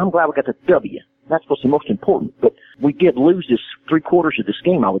glad we got the W. That's what's the most important. But we did lose this 3 quarters of this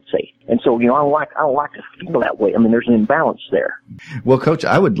game, I would say. And so, I don't like to feel that way. I mean, there's an imbalance there. Well, Coach,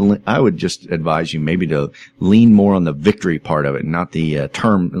 I would just advise you maybe to lean more on the victory part of it, not the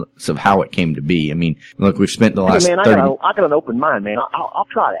terms of how it came to be. I mean, look, we've spent the last 30 I got an open mind, man. I'll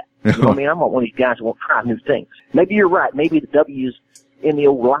try that. You know what I mean? I'm not one of these guys who won't try new things. Maybe you're right. Maybe the W's in the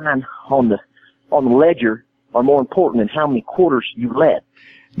old line on the ledger are more important than how many quarters you led.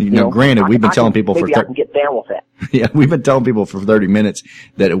 Granted, we've been telling people maybe I can get down with that. Yeah, we've been telling people for 30 minutes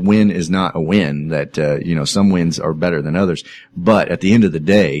that a win is not a win, that, some wins are better than others. But at the end of the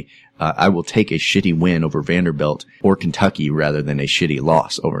day, I will take a shitty win over Vanderbilt or Kentucky rather than a shitty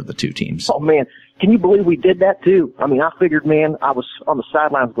loss over the 2 teams. Oh, man. Can you believe we did that, too? I mean, I figured, man, I was on the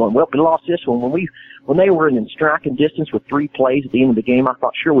sidelines going, well, we lost this one. When they were in striking distance with 3 plays at the end of the game, I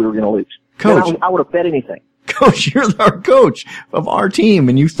thought sure we were going to lose. Coach, I would have bet anything. Coach, you're our coach of our team,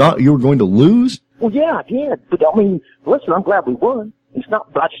 and you thought you were going to lose? Well, yeah, I did. But, I mean, listen, I'm glad we won. It's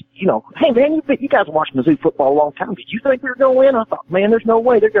not, but I just, hey, man, you guys watched Mizzou football a long time. Did you think we were going to win? I thought, man, there's no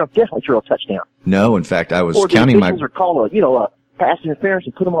way. They're going to definitely throw a touchdown. No, in fact, I was or counting my... Or the officials are called a pass interference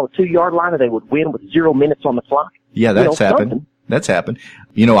and put them on the 2-yard line, and they would win with 0 minutes on the clock. Yeah, that's happened. Something. That's happened.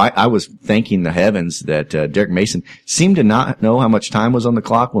 I was thanking the heavens that Derek Mason seemed to not know how much time was on the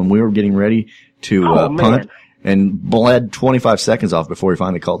clock when we were getting ready to punt. And bled 25 seconds off before he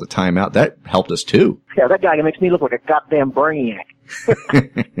finally called the timeout. That helped us, too. Yeah, that guy makes me look like a goddamn brainiac.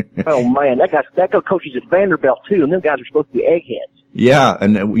 Oh man, that guy coaches at Vanderbilt too, and them guys are supposed to be eggheads. Yeah,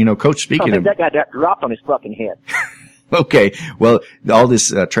 and Coach, speaking of that guy got dropped on his fucking head. Okay, well, all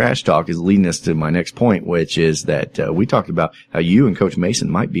this trash talk is leading us to my next point, which is that we talked about how you and Coach Mason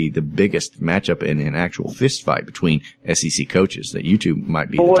might be the biggest matchup in an actual fist fight between SEC coaches. That you two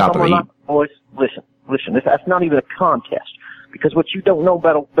might be the top of the heap. Boys, listen. That's not even a contest. Because what you don't know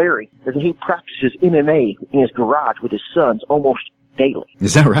about old Barry is that he practices MMA in his garage with his sons almost daily.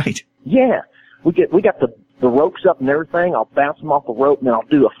 Is that right? Yeah. We got the ropes up and everything. I'll bounce them off the rope, and then I'll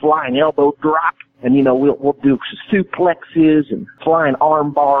do a flying elbow drop. And, we'll do some suplexes and flying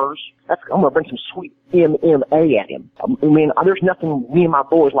arm bars. I'm going to bring some sweet MMA at him. I mean, there's nothing me and my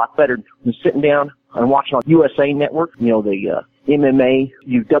boys like better than sitting down and watching on USA Network, the MMA,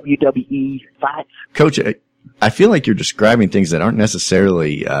 WWE fights. Coach, I feel like you're describing things that aren't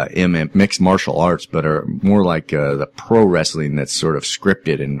necessarily mixed martial arts, but are more like the pro wrestling that's sort of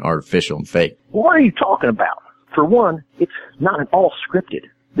scripted and artificial and fake. What are you talking about? For one, it's not at all scripted.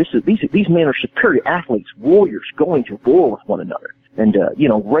 These men are superior athletes, warriors going to war with one another. And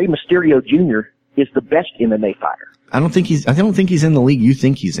Rey Mysterio Jr. is the best MMA fighter. I don't think he's in the league you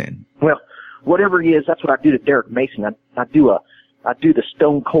think he's in. Well, whatever he is, that's what I do to Derek Mason. I do the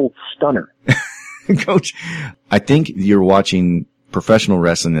Stone Cold Stunner. Coach, I think you're watching professional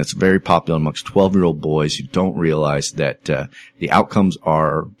wrestling that's very popular amongst 12-year-old boys who don't realize that the outcomes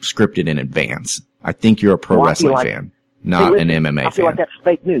are scripted in advance. I think you're a pro wrestling fan, not an MMA fan. I feel like that's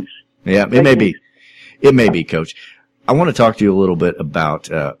fake news. Yeah, it may be. It may be, Coach. I want to talk to you a little bit about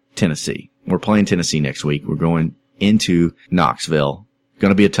Tennessee. We're playing Tennessee next week. We're going into Knoxville.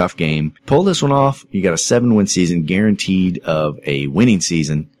 Going to be a tough game. Pull this one off. You got a 7-win season guaranteed of a winning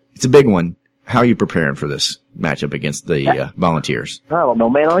season. It's a big one. How are you preparing for this matchup against the Volunteers? I don't know,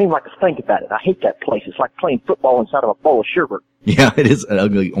 man. I don't even like to think about it. I hate that place. It's like playing football inside of a bowl of sherbet. Yeah, it is an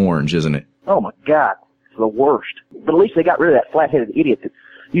ugly orange, isn't it? Oh, my God. It's the worst. But at least they got rid of that flat-headed idiot that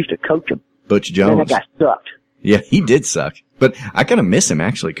used to coach them. Butch Jones. Man, that guy sucked. Yeah, he did suck. But I kind of miss him,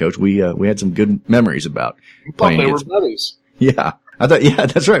 actually, Coach. We had some good memories about playing against. They were buddies. Yeah. I thought, yeah,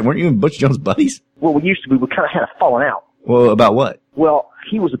 that's right. Weren't you and Butch Jones buddies? Well, we used to be. We kind of had a falling out. Well, about what? Well,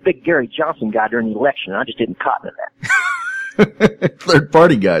 he was a big Gary Johnson guy during the election, and I just didn't cotton to that. Third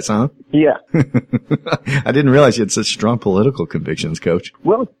party guys, huh? Yeah. I didn't realize you had such strong political convictions, Coach.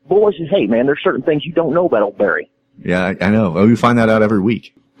 Well, boys, hey, man, there's certain things you don't know about old Barry. Yeah, I know. Well, we find that out every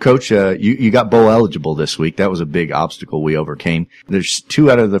week. Coach, you got bowl eligible this week. That was a big obstacle we overcame. There's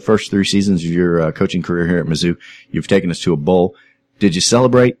 2 out of the first 3 seasons of your coaching career here at Mizzou. You've taken us to a bowl. Did you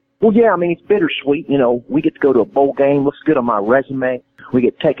celebrate? Well, yeah, I mean, it's bittersweet. We get to go to a bowl game. Looks good on my resume. We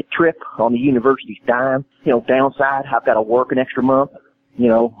get to take a trip on the university's dime. Downside, I've got to work an extra month.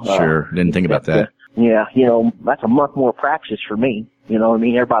 Sure. Didn't think about that. Yeah, that's a month more practice for me. You know what I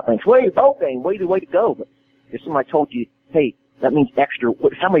mean? Everybody thinks, wait, bowl game, way to go. But if somebody told you, hey, that means extra,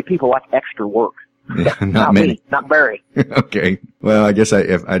 how many people like extra work? Not many. Me, not Barry. Okay. Well, I guess I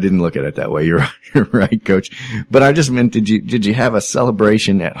didn't look at it that way. You're right, Coach. But I just meant, did you have a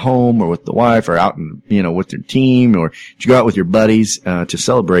celebration at home or with the wife or out in, with your team, or did you go out with your buddies, to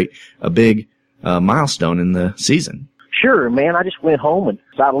celebrate a big, milestone in the season? Sure, man. I just went home and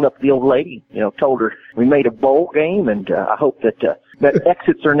saddled up the old lady, told her we made a bowl game, and I hope that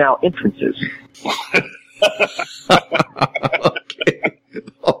exits are now entrances. Okay.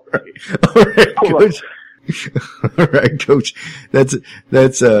 All right, Coach. All right, Coach. That's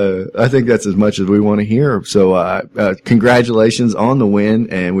I think that's as much as we want to hear. So, congratulations on the win,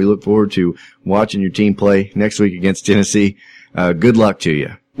 and we look forward to watching your team play next week against Tennessee. Good luck to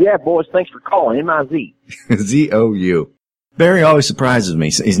you. Yeah, boys. Thanks for calling. M-I-Z. Z-O-U. Barry always surprises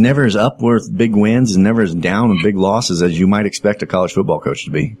me. He's never as up with big wins and never as down with big losses as you might expect a college football coach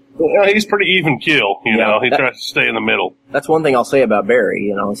to be. Well, he's pretty even keel, He tries to stay in the middle. That's one thing I'll say about Barry,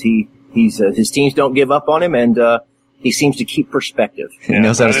 is he's his teams don't give up on him, and he seems to keep perspective. He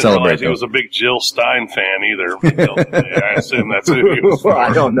knows how to celebrate. He was a big Jill Stein fan either. I assume that's who he was. Well,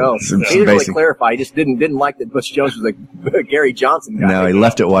 I don't know. He didn't really clarify. He just didn't like that Butch Jones was a Gary Johnson guy. No, he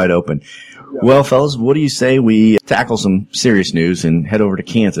left it wide open. Yeah. Well, fellas, what do you say we tackle some serious news and head over to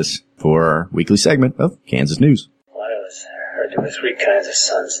Kansas for our weekly segment of Kansas News? Well, I heard there were 3 kinds of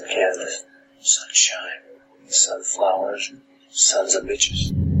suns in Kansas. Sunshine, sunflowers, and sons of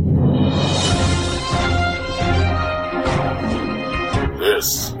bitches.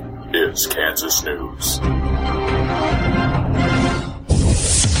 This is Kansas News.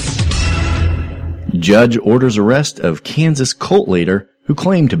 Judge orders arrest of Kansas cult leader who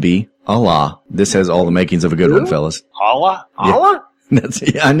claimed to be Allah. This has all the makings of a good one, fellas. Allah? Yeah. Allah?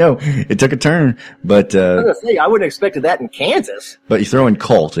 I know it took a turn, but I was gonna say I wouldn't have expected that in Kansas. But you throw in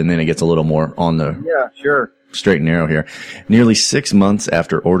cult, and then it gets a little more on the sure. Straight and narrow here. Nearly 6 months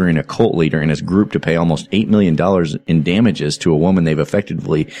after ordering a cult leader and his group to pay almost $8 million in damages to a woman they've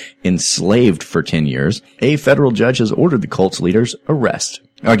effectively enslaved for 10 years, a federal judge has ordered the cult's leader's arrest.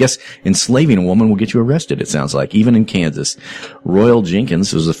 I guess enslaving a woman will get you arrested, it sounds like, even in Kansas. Royal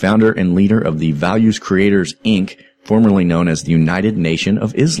Jenkins was the founder and leader of the Values Creators, Inc., formerly known as the United Nation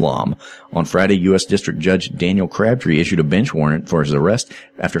of Islam. On Friday, U.S. District Judge Daniel Crabtree issued a bench warrant for his arrest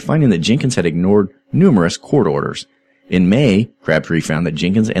after finding that Jenkins had ignored numerous court orders. In May, Crabtree found that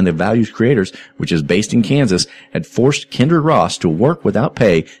Jenkins and the Values Creators, which is based in Kansas, had forced Kendra Ross to work without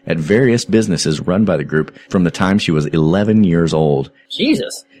pay at various businesses run by the group from the time she was 11 years old.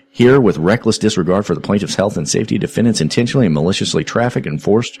 Jesus. Here, with reckless disregard for the plaintiff's health and safety, defendants intentionally and maliciously trafficked and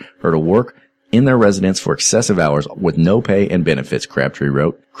forced her to work in their residence for excessive hours with no pay and benefits, Crabtree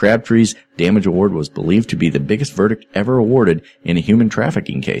wrote. Crabtree's damage award was believed to be the biggest verdict ever awarded in a human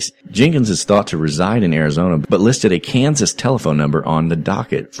trafficking case. Jenkins is thought to reside in Arizona, but listed a Kansas telephone number on the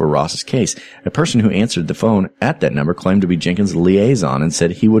docket for Ross's case. A person who answered the phone at that number claimed to be Jenkins' liaison and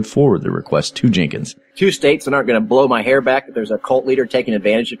said he would forward the request to Jenkins. 2 states that aren't going to blow my hair back if there's a cult leader taking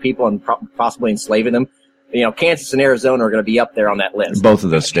advantage of people and possibly enslaving them. You know, Kansas and Arizona are going to be up there on that list. Both of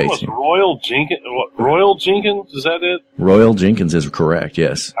those states. Royal Jenkins, Royal Jenkins, is that it? Royal Jenkins is correct,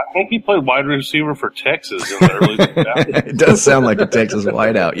 yes. I think he played wide receiver for Texas in the early 2000s. It does sound like a Texas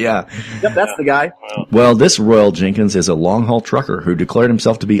wideout, yeah. Yep, that's the guy. Well, this Royal Jenkins is a long-haul trucker who declared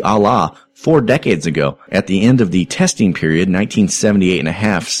himself to be Allah 4 decades ago. At the end of the testing period, 1978 and a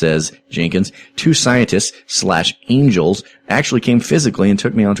half, says Jenkins, 2 scientists/angels actually came physically and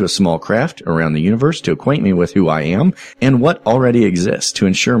took me onto a small craft around the universe to acquaint me with who I am and what already exists to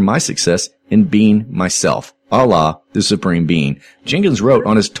ensure my success in being myself. Allah, the Supreme Being. Jenkins wrote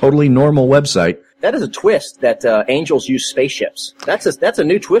on his totally normal website, that is a twist that angels use spaceships. That's a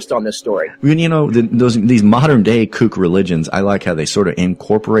new twist on this story. You know, these modern day kook religions, I like how they sort of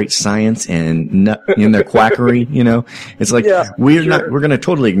incorporate science and in their quackery. You know, it's like we're going to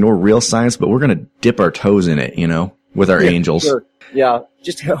totally ignore real science, but we're going to dip our toes in it. You know, with our angels. Sure. Yeah,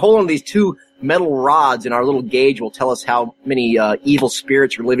 just hold on to these 2 metal rods, and our little gauge will tell us how many evil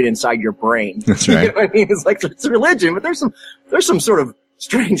spirits are living inside your brain. That's right. You know what I mean? It's like it's a religion, but there's some sort of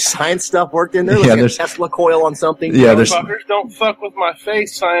strange science stuff worked in there, like a Tesla coil on something. Yeah, fuckers, don't fuck with my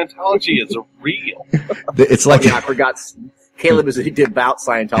face. Scientology is real. It's like I forgot. Caleb is a devout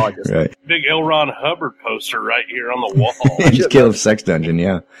Scientologist. Right. Big L. Ron Hubbard poster right here on the wall. It's Caleb's sex dungeon,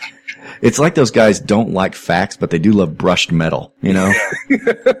 yeah. It's like those guys don't like facts, but they do love brushed metal, you know?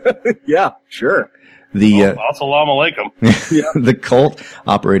 Yeah, sure. Assalamu alaikum. The cult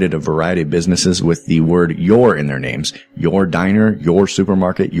operated a variety of businesses with the word your in their names. Your diner, your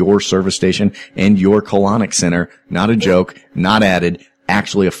supermarket, your service station, and your colonic center. Not a joke, not added,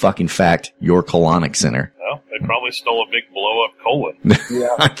 actually a fucking fact, your colonic center. Well, they probably stole a big blow-up colon. Yeah.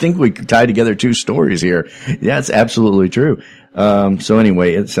 I think we could tie together 2 stories here. Yeah, it's absolutely true. So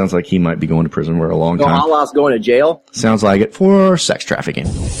anyway, it sounds like he might be going to prison for a long time. So Allah's going to jail? Sounds like it, for sex trafficking.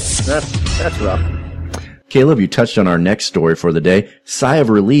 That's rough. Caleb, you touched on our next story for the day. Sigh of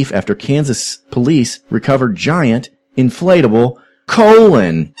relief after Kansas police recovered giant inflatable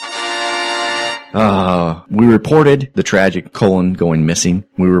colon. We reported the tragic colon going missing.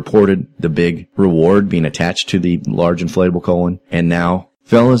 We reported the big reward being attached to the large inflatable colon. And now,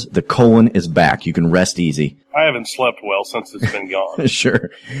 fellas, the colon is back. You can rest easy. I haven't slept well since it's been gone. Sure.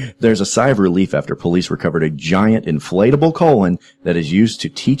 There's a sigh of relief after police recovered a giant inflatable colon that is used to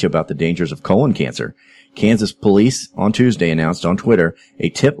teach about the dangers of colon cancer. Kansas police on Tuesday announced on Twitter a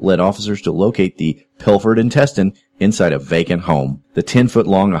tip led officers to locate the pilfered intestine inside a vacant home. The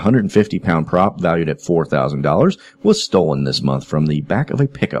 10-foot-long, 150-pound prop, valued at $4,000, was stolen this month from the back of a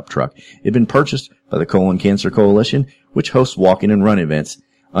pickup truck. It had been purchased by the Colon Cancer Coalition, which hosts walk-in and run events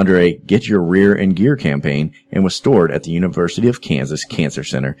under a Get Your Rear in Gear campaign, and was stored at the University of Kansas Cancer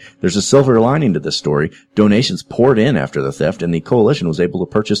Center. There's a silver lining to this story. Donations poured in after the theft, and the coalition was able to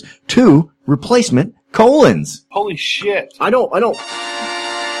purchase 2 replacement colons. Holy shit. I don't want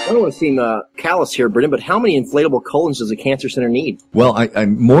to seem callous here, Brendan, but how many inflatable colons does a cancer center need? Well, I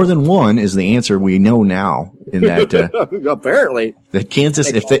more than one is the answer we know now. In that, apparently, that Kansas,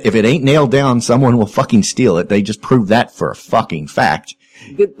 if it ain't nailed down, someone will fucking steal it. They just proved that for a fucking fact.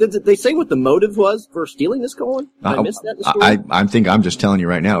 Did they say what the motive was for stealing this colon? Did I miss that in the story? I'm just telling you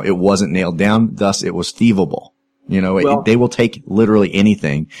right now, it wasn't nailed down, thus it was thievable. You know, they will take literally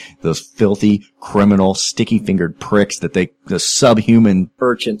anything. Those filthy, criminal, sticky-fingered pricks the subhuman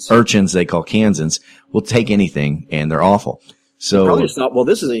urchins they call Kansans, will take anything, and they're awful. So probably just thought, well,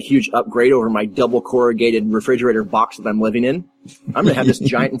 this is a huge upgrade over my double corrugated refrigerator box that I'm living in. I'm going to have this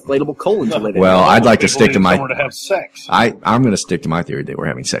giant inflatable colon to live in. Well, I'd like to stick to my. To have sex. I'm going to stick to my theory. They were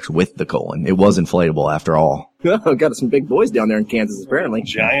having sex with the colon. It was inflatable after all. Got some big boys down there in Kansas, apparently.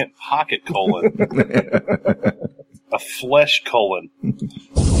 Giant pocket colon. A flesh colon.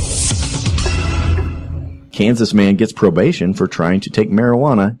 Kansas man gets probation for trying to take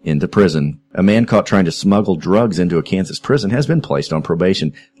marijuana into prison. A man caught trying to smuggle drugs into a Kansas prison has been placed on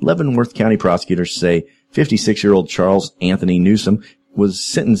probation. Leavenworth County prosecutors say 56-year-old Charles Anthony Newsom was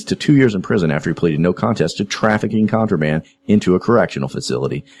sentenced to 2 years in prison after he pleaded no contest to trafficking contraband into a correctional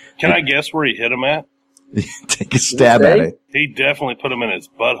facility. Can I guess where he hit him at? Take a stab at it. He definitely put him in his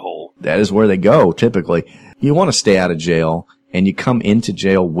butthole. That is where they go, typically. You want to stay out of jail, and you come into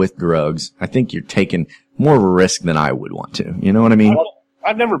jail with drugs. I think you're taking more of a risk than I would want to. You know what I mean?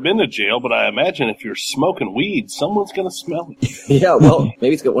 I've never been to jail, but I imagine if you're smoking weed, someone's going to smell it. Yeah, well,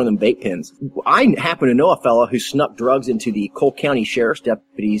 maybe it's got one of them vape pens. I happen to know a fellow who snuck drugs into the Cole County Sheriff's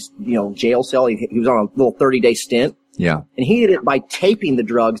deputy's, jail cell. He was on a little 30-day stint. Yeah. And he did it by taping the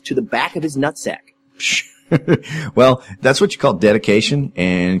drugs to the back of his nutsack. Well, that's what you call dedication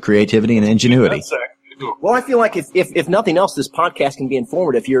and creativity and ingenuity. Well, I feel like if nothing else, this podcast can be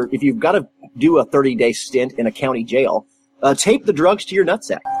informative. If you've got to do a 30-day stint in a county jail, tape the drugs to your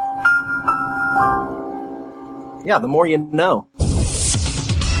nutsack. Yeah, the more you know.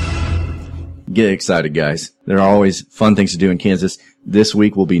 Get excited, guys. There are always fun things to do in Kansas. This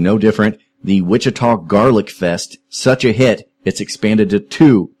week will be no different. The Wichita Garlic Fest, such a hit, it's expanded to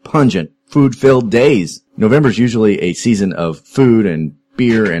 2 pungent, food-filled days. November's usually a season of food and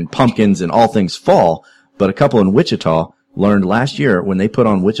beer and pumpkins and all things fall, but a couple in Wichita learned last year when they put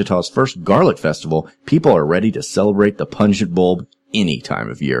on Wichita's first garlic festival, people are ready to celebrate the pungent bulb any time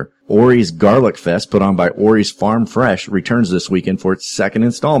of year. Ori's Garlic Fest, put on by Ori's Farm Fresh, returns this weekend for its second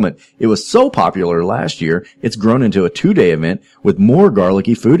installment. It was so popular last year, it's grown into a 2-day event with more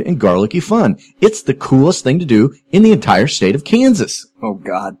garlicky food and garlicky fun. It's the coolest thing to do in the entire state of Kansas. Oh,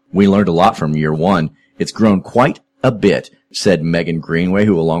 God. We learned a lot from year one. It's grown quite a bit, said Megan Greenway,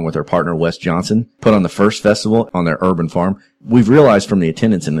 who, along with her partner Wes Johnson, put on the first festival on their urban farm. We've realized from the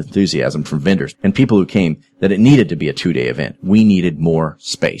attendance and enthusiasm from vendors and people who came that it needed to be a 2-day event. We needed more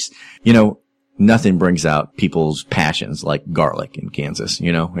space. Nothing brings out people's passions like garlic in Kansas.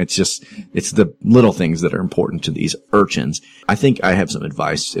 It's the little things that are important to these urchins. I think I have some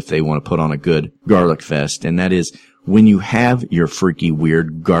advice if they want to put on a good garlic fest, and that is, when you have your freaky,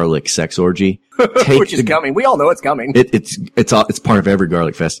 weird garlic sex orgy, which is coming. We all know it's coming. It's part of every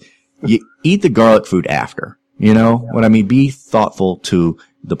garlic fest. You eat the garlic food after. You know what I mean? Be thoughtful to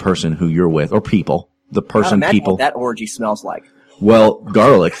the person who you're with, or people. The person, people. What that orgy smells like. Well,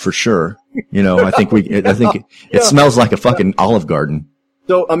 garlic for sure. I think it smells like a fucking Olive Garden.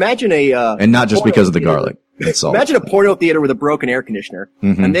 So imagine and not just because of the garlic. Imagine a porno theater with a broken air conditioner,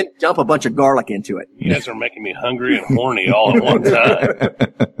 and then dump a bunch of garlic into it. You guys are making me hungry and horny all at one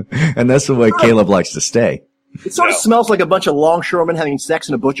time. And that's the way Caleb likes to stay. It sort of smells like a bunch of longshoremen having sex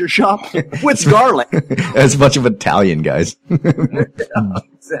in a butcher shop with garlic. It's a bunch of Italian guys. Yeah,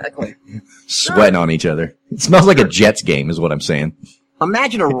 exactly. Sweating on each other. It smells like a Jets game is what I'm saying.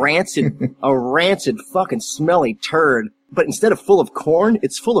 Imagine a rancid fucking smelly turd, but instead of full of corn,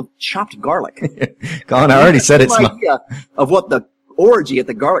 it's full of chopped garlic. Colin, I already said it smells. Idea of what the orgy at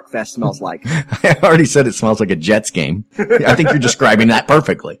the Garlic Fest smells like. I already said it smells like a Jets game. I think you're describing that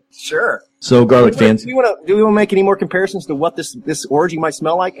perfectly. Sure. So, garlic fans. Do we want to make any more comparisons to what this orgy might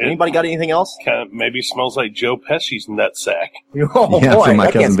smell like? Anybody got anything else? Maybe smells like Joe Pesci's nutsack. Oh, yeah, boy, from my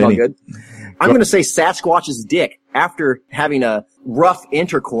that cousin can't smell Vinny. good. I'm going to say Sasquatch's dick after having a rough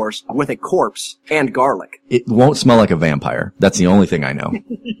intercourse with a corpse and garlic. It won't smell like a vampire. That's the only thing I know.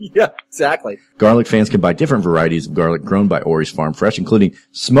 Yeah, exactly. Garlic fans can buy different varieties of garlic grown by Ori's Farm Fresh, including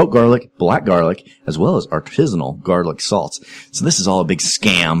smoked garlic, black garlic, as well as artisanal garlic salts. So this is all a big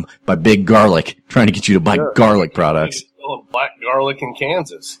scam by Big Garlic trying to get you to buy garlic products. Black garlic in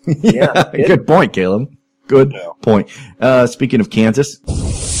Kansas. Yeah, good point, Caleb. Good point. Speaking of Kansas,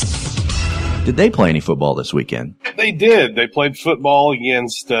 did they play any football this weekend? They did. They played football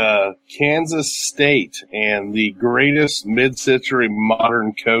against Kansas State and the greatest mid-century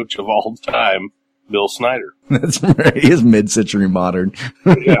modern coach of all time, Bill Snyder. That's right. He is mid-century modern.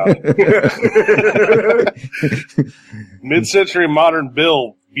 Yeah. Mid-century modern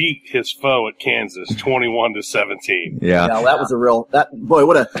Bill beat his foe at Kansas 21-17. Yeah. No, that was a real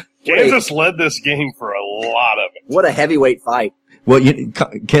Kansas led this game for a lot of it. What a heavyweight fight. Well,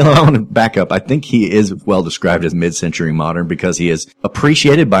 Caleb, I want to back up. I think he is well described as mid-century modern because he is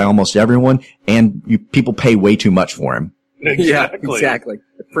appreciated by almost everyone, and people pay way too much for him. Exactly.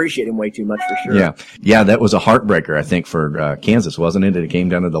 Appreciate him way too much for sure. Yeah, that was a heartbreaker, I think, for Kansas, wasn't it? It came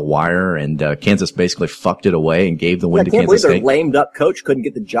down to the wire, and Kansas basically fucked it away and gave the win to Kansas State. I can't believe their lamed up coach couldn't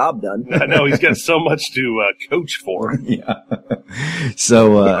get the job done. I know, he's got so much to coach for. Yeah. So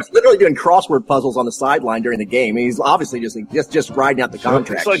he was literally doing crossword puzzles on the sideline during the game. He's obviously just riding out the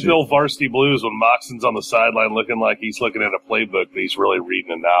contract. It's like the old Varsity Blues when Moxon's on the sideline looking like he's looking at a playbook, but he's really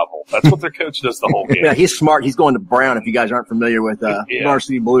reading a novel. That's what their coach does the whole game. Yeah, he's smart. He's going to Brown. If you guys aren't familiar with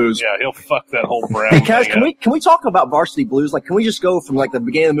Varsity Blues, yeah, he'll fuck that whole Brown. Hey guys, can we talk about Varsity Blues? Like, can we just go from like the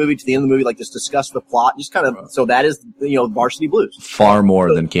beginning of the movie to the end of the movie, like just discuss the plot, just kind of. So that is Varsity Blues. Far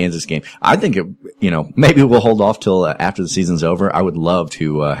more than Kansas game. I think maybe we'll hold off till after the season's over. I would love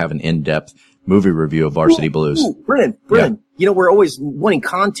to have an in-depth movie review of Varsity Blues. Brennan, we're always wanting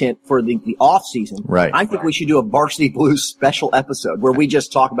content for the off season. Right. I think we should do a Varsity Blues special episode where we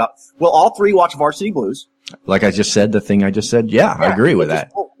just talk about. Well, all three watch Varsity Blues. Like I just said, the thing I just said. Yeah, I agree with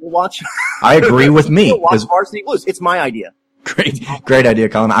that. We'll watch. I agree with me. We'll watch Varsity Blues. It's my idea. Great idea,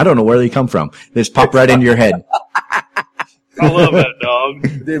 Colin. I don't know where they come from. They just pop right into your head. I love that, dog.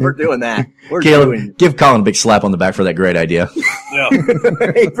 Dude, we're doing that. Caleb, give Colin a big slap on the back for that great idea. Yeah.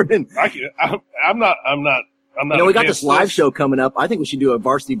 Hey, Brennan. I'm not. We got this live show coming up. I think we should do a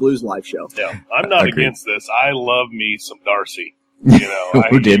Varsity Blues live show. Yeah, I'm not against this. I love me some Darcy. Who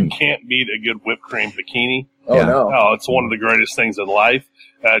You didn't? can't beat a good whipped cream bikini. Oh, no. Oh, it's one of the greatest things in life.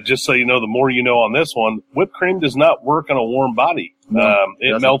 Just so you know, the more you know on this one, whipped cream does not work on a warm body.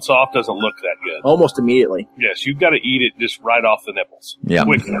 It melts off, doesn't look that good. Almost immediately. Yes, you've got to eat it just right off the nipples. Yeah.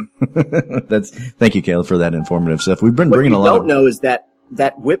 Thank you, Caleb, for that informative stuff. We've been bringing a lot. What you don't know is that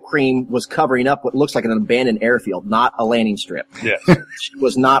whipped cream was covering up what looks like an abandoned airfield, not a landing strip. Yes. She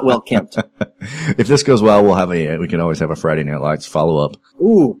was not well kept. If this goes well, we can always have a Friday Night Lights follow up.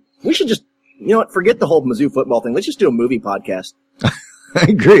 Ooh, we should just, forget the whole Mizzou football thing. Let's just do a movie podcast. I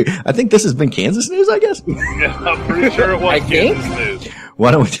agree. I think this has been Kansas news, I guess. Yeah, I'm pretty sure it was Kansas news.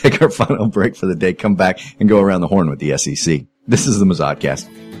 Why don't we take our final break for the day, come back, and go around the horn with the SEC. This is the Mazzodcast.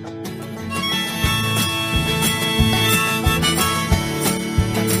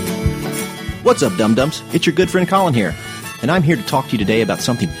 What's up, dum-dums? It's your good friend Colin here. And I'm here to talk to you today about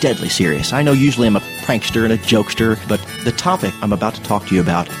something deadly serious. I know usually I'm a prankster and a jokester, but the topic I'm about to talk to you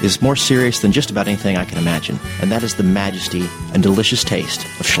about is more serious than just about anything I can imagine, and that is the majesty and delicious taste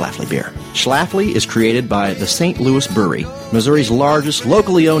of Schlafly beer. Schlafly is created by the St. Louis Brewery, Missouri's largest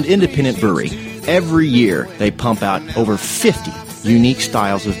locally owned independent brewery. Every year, they pump out over 50 unique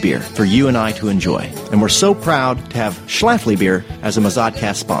styles of beer for you and I to enjoy. And we're so proud to have Schlafly beer as a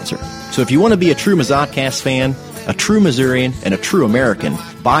Mazzodcast sponsor. So if you want to be a true Mazzodcast fan, a true Missourian, and a true American,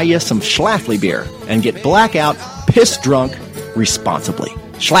 buy you some Schlafly beer and get blackout, piss drunk responsibly.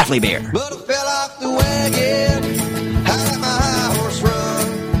 Schlafly beer. But I fell off the wagon, how did my high horse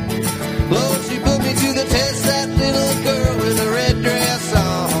run? Lord, she put me to the test, that little girl with a red dress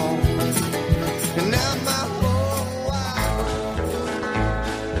on. And now my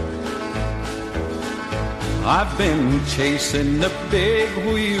I've been chasing the big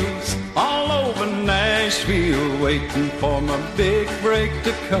wheels all over Nashville, waiting for my big break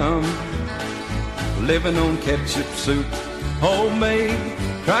to come. Living on ketchup soup, homemade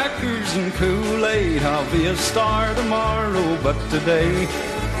crackers and Kool-Aid. I'll be a star tomorrow, but today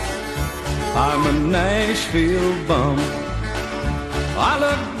I'm a Nashville bum. I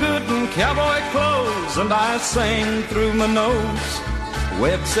look good in cowboy clothes and I sing through my nose.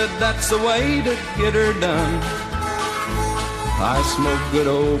 Webb said that's the way to get her done. I smoke good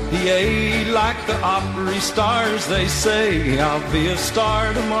old PA like the Opry stars. They say I'll be a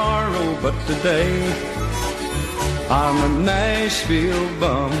star tomorrow, but today I'm a Nashville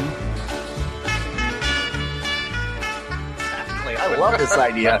bum. I love this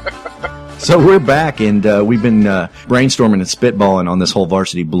idea. So we're back, and we've been brainstorming and spitballing on this whole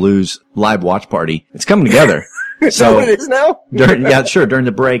Varsity Blues live watch party. It's coming together. Is that what it is now? During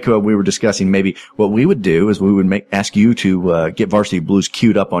the break, we were discussing maybe what we would do is we would ask you to get Varsity Blues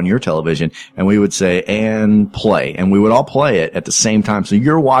queued up on your television, and we would say, and play. And we would all play it at the same time. So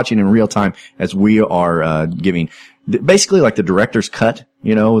you're watching in real time as we are giving basically like the director's cut,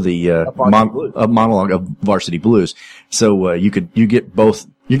 the monologue of Varsity Blues. So you're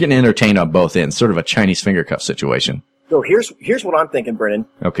getting entertained on both ends, sort of a Chinese finger cuff situation. So here's what I'm thinking, Brennan.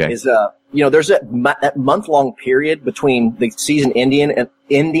 Okay. Is there's that month-long period between the season ending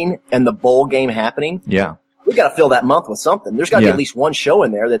and the bowl game happening. Yeah. We got to fill that month with something. There's got to be at least one show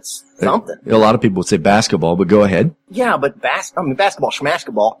in there that's something. A lot of people would say basketball, but go ahead. Yeah, but basketball,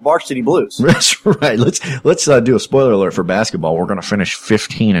 schmasketball, Varsity Blues. That's right. Let's do a spoiler alert for basketball. We're going to finish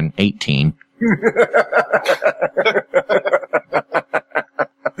 15-18.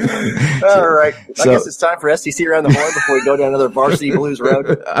 All right. I guess it's time for SEC Around the Horn before we go down another Varsity Blues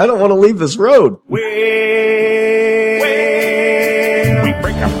road. I don't want to leave this road. We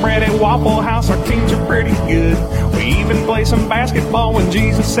break our bread at Waffle House. Our teams are pretty good. We even play some basketball when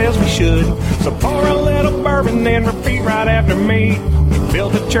Jesus says we should. So pour a little bourbon and repeat right after me. We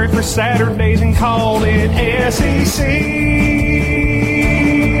built a church for Saturdays and called it SEC.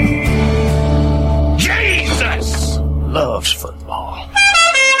 Jesus loves football.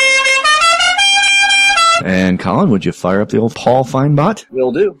 And Colin, would you fire up the old Paul Feinbot?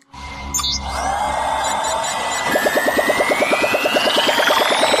 Will do.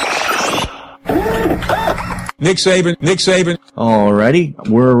 Nick Saban. Alrighty,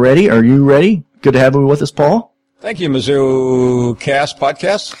 we're ready. Are you ready? Good to have you with us, Paul. Thank you, Mizzou Cast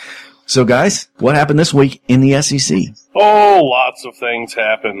Podcast. So, guys, what happened this week in the SEC? Oh, lots of things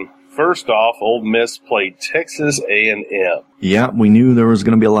happened. First off, Ole Miss played Texas A&M. Yeah, we knew there was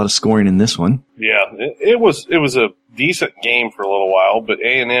going to be a lot of scoring in this one. Yeah, it was a decent game for a little while, but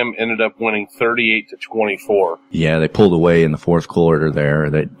A&M ended up winning 38-24. Yeah, they pulled away in the fourth quarter there.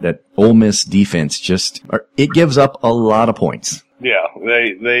 That Ole Miss defense it gives up a lot of points. Yeah,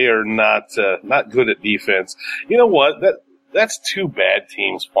 they are not good at defense. You know what? That's two bad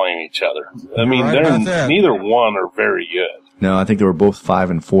teams playing each other. I mean, neither one are very good. No, I think they were both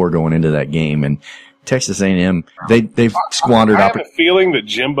 5-4 going into that game, and Texas A&M they've squandered. I have a feeling that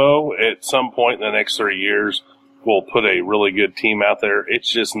Jimbo at some point in the next 3 years will put a really good team out there. It's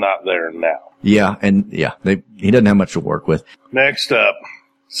just not there now. Yeah, he doesn't have much to work with. Next up,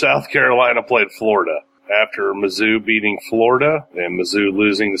 South Carolina played Florida. After Mizzou beating Florida and Mizzou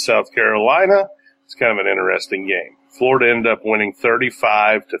losing to South Carolina, it's kind of an interesting game. Florida ended up winning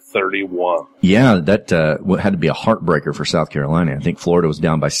 35-31. Yeah, that had to be a heartbreaker for South Carolina. I think Florida was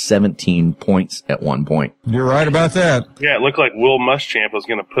down by 17 points at one point. You're right about that. Yeah, it looked like Will Muschamp was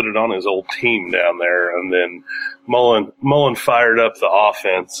going to put it on his old team down there, and then Mullen fired up the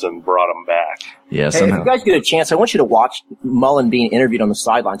offense and brought him back. Yeah, hey, if you guys get a chance, I want you to watch Mullen being interviewed on the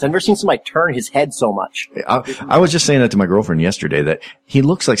sidelines. I've never seen somebody turn his head so much. I was just saying that to my girlfriend yesterday, that he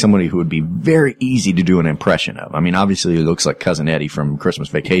looks like somebody who would be very easy to do an impression of. I mean, obviously he looks like Cousin Eddie from Christmas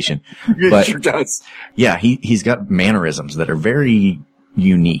Vacation. But sure does. Yeah, he's got mannerisms that are very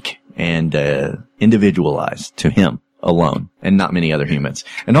unique and individualized to him alone and not many other humans.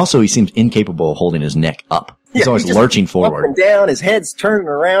 And also he seems incapable of holding his neck up. He's always lurching forward. Up and down, his head's turning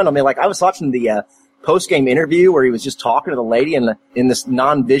around. I mean, like, I was watching the post-game interview where he was just talking to the lady in this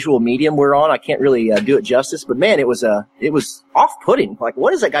non-visual medium we're on. I can't really do it justice, but man, it was off-putting. Like,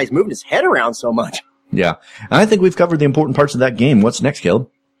 what is that guy's moving his head around so much? Yeah. I think we've covered the important parts of that game. What's next, Caleb?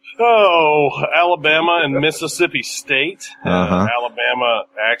 Oh, Alabama and Mississippi State. Alabama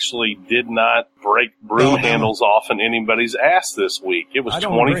actually did not break broom handles off in anybody's ass this week. It was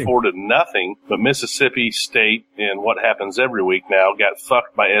 24-0, but Mississippi State, in what happens every week now, got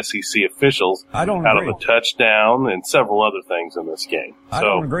fucked by SEC officials out of a touchdown and several other things in this game. I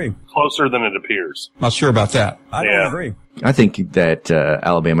don't agree. Closer than it appears. Not sure about that. I don't agree. I think that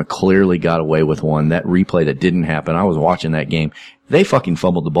Alabama clearly got away with one. That replay that didn't happen, I was watching that game. They fucking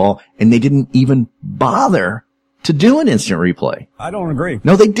fumbled the ball, and they didn't even bother to do an instant replay. I don't agree.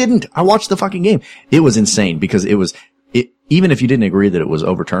 No, they didn't. I watched the fucking game. It was insane because even if you didn't agree that it was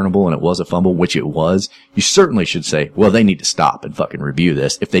overturnable and it was a fumble, which it was, you certainly should say, well, they need to stop and fucking review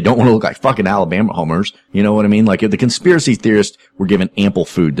this if they don't want to look like fucking Alabama homers. You know what I mean? Like, if the conspiracy theorists were given ample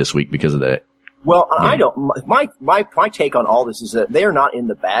food this week because of that. Well, I don't. My take on all this is that they are not in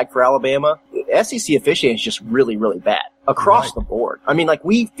the bag for Alabama. SEC officiating is just really, really bad across the board. I mean, like,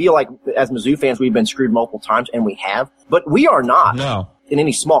 we feel like as Mizzou fans we've been screwed multiple times, and we have, but we are not in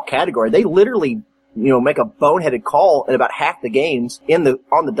any small category. They literally, make a boneheaded call in about half the games on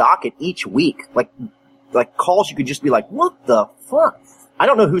the docket each week. Like calls you could just be like, what the fuck? I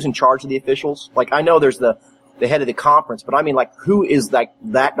don't know who's in charge of the officials. Like, I know there's the head of the conference, but I mean, like, who is like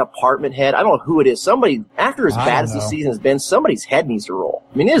that department head? I don't know who it is. Somebody, after as bad as the season has been, somebody's head needs to roll.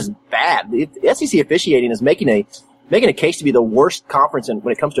 I mean, it is bad. The SEC officiating is making a case to be the worst conference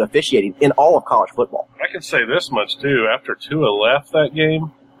when it comes to officiating in all of college football. I can say this much too. After Tua left that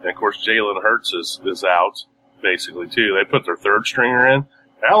game, and of course Jalen Hurts is out basically too. They put their third stringer in.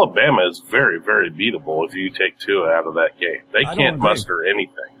 Alabama is very, very beatable if you take Tua out of that game. They can't muster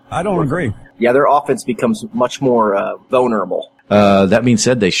anything. I don't agree. Yeah, their offense becomes much more vulnerable. That being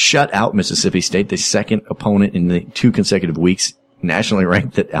said, they shut out Mississippi State, the second opponent in the 2 consecutive weeks nationally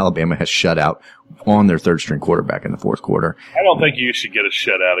ranked that Alabama has shut out on their third-string quarterback in the fourth quarter. I don't think you should get a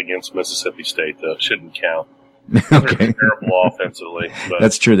shutout against Mississippi State, though. It shouldn't count. Okay. Terrible offensively. But,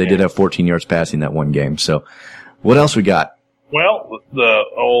 That's true. They did have 14 yards passing that one game. So what else we got? Well, the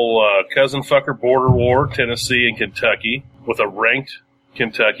old cousin fucker border war, Tennessee and Kentucky, with a ranked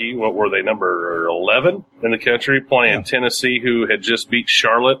Kentucky. What were they, number 11 in the country, playing Tennessee, who had just beat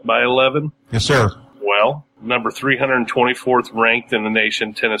Charlotte by 11? Yes, sir. Well, number 324th ranked in the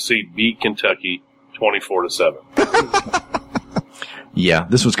nation, Tennessee beat Kentucky 24-7. Yeah,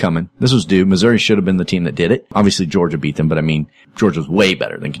 this was coming. This was due. Missouri should have been the team that did it. Obviously, Georgia beat them, but I mean, Georgia's way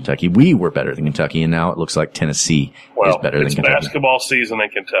better than Kentucky. We were better than Kentucky, and now it looks like Tennessee is better than Kentucky. It's basketball season in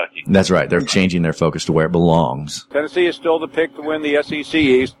Kentucky. That's right. They're changing their focus to where it belongs. Tennessee is still the pick to win the SEC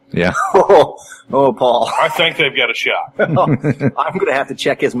East. Yeah. Oh, Paul. I think they've got a shot. I'm going to have to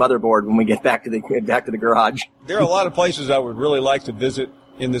check his motherboard when we get back to the garage. There are a lot of places I would really like to visit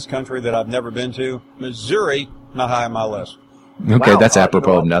in this country that I've never been to. Missouri, not high on my list. Okay, that's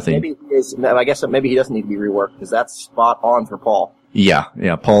apropos of nothing. I guess maybe he doesn't need to be reworked because that's spot on for Paul. Yeah.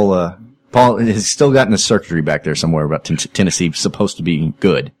 Paul has still gotten a circuitry back there somewhere about Tennessee supposed to be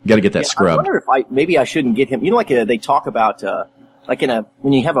good. Got to get that scrubbed. I wonder if maybe I shouldn't get him. You know, like they talk about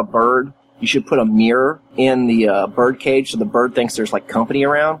when you have a bird, you should put a mirror in the bird cage so the bird thinks there's like company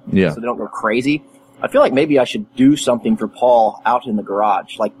around. Yeah. So they don't go crazy. I feel like maybe I should do something for Paul out in the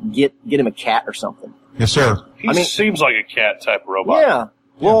garage, like get him a cat or something. Yes, sir. He seems like a cat type robot. Yeah.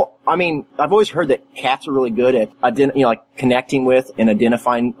 Well, I mean, I've always heard that cats are really good at like connecting with and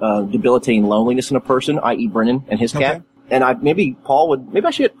identifying debilitating loneliness in a person, i.e. Brennan and his cat. And maybe I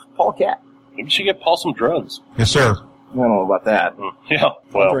should get Paul a cat. Maybe you should get Paul some drugs. Yes, sir. I don't know about that. Yeah.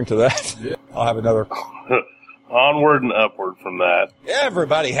 Well, I'll drink to that. I'll have another. Onward and upward from that.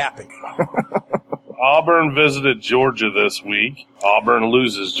 Everybody happy. Auburn visited Georgia this week. Auburn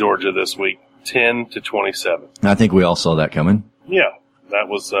loses Georgia this week, 10-27. I think we all saw that coming. Yeah, that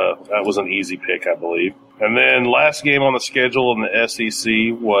was an easy pick, I believe. And then last game on the schedule in the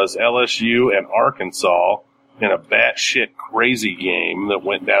SEC was LSU and Arkansas in a batshit crazy game that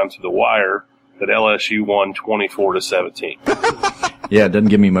went down to the wire. That LSU won 24-17. Yeah, it doesn't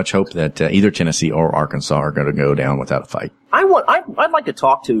give me much hope that either Tennessee or Arkansas are going to go down without a fight. I'd like to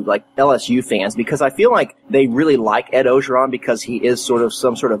talk to like LSU fans because I feel like they really like Ed Ogeron because he is sort of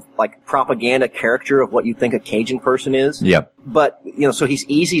some sort of like propaganda character of what you think a Cajun person is. Yep. But so he's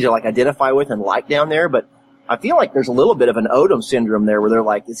easy to like identify with and like down there. But I feel like there's a little bit of an Odom syndrome there where they're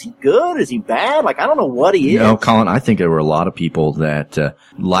like, is he good? Is he bad? Like, I don't know what he is. No, Colin, I think there were a lot of people that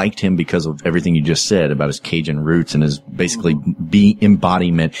liked him because of everything you just said about his Cajun roots and his basically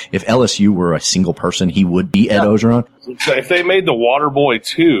embodiment. If LSU were a single person, he would be Ed Ogeron. So if they made the Waterboy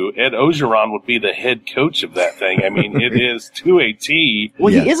 2, Ed Ogeron would be the head coach of that thing. I mean, it is to a T.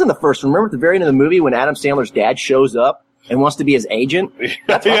 Well, he is in the first one. Remember at the very end of the movie when Adam Sandler's dad shows up and wants to be his agent?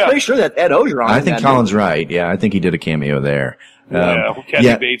 I'm pretty sure that Ed Ogeron. I think Colin's right. Yeah, I think he did a cameo there.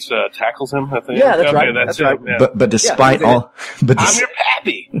 Kathy Bates tackles him. I think. Yeah, that's right. That's right. Yeah. But despite all, I'm your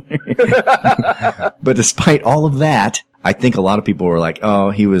pappy. But despite all of that, I think a lot of people were like,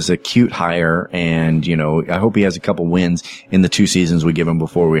 oh, he was a cute hire, and, I hope he has a couple wins in the 2 seasons we give him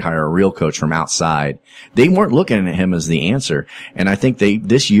before we hire a real coach from outside. They weren't looking at him as the answer. And I think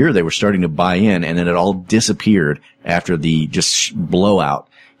this year they were starting to buy in, and then it all disappeared after the just blowout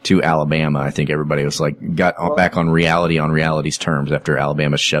to Alabama. I think everybody was like, got back on reality's terms after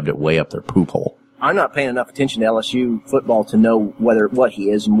Alabama shoved it way up their poop hole. I'm not paying enough attention to LSU football to know what he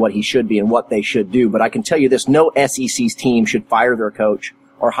is and what he should be and what they should do. But I can tell you this, no SEC's team should fire their coach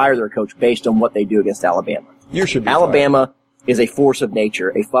or hire their coach based on what they do against Alabama. Alabama is a force of nature,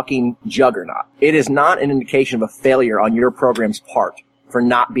 a fucking juggernaut. It is not an indication of a failure on your program's part for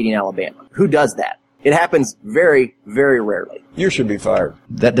not beating Alabama. Who does that? It happens very, very rarely. You should be fired.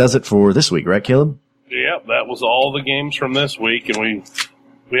 That does it for this week, right, Caleb? Yeah, that was all the games from this week, and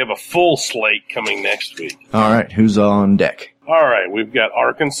we have a full slate coming next week. All right, who's on deck? All right, we've got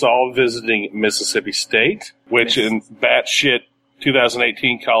Arkansas visiting Mississippi State, which in batshit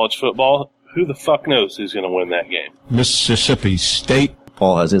 2018 college football, who the fuck knows who's going to win that game? Mississippi State.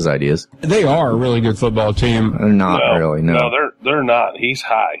 Paul has his ideas. They are a really good football team. They're not really, no. No, they're not. He's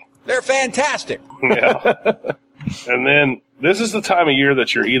high. They're fantastic. Yeah. And then this is the time of year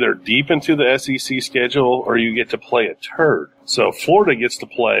that you're either deep into the SEC schedule or you get to play a turd. So Florida gets to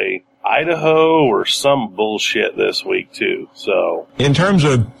play Idaho or some bullshit this week too. So in terms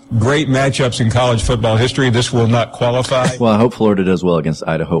of great matchups in college football history, this will not qualify. Well, I hope Florida does well against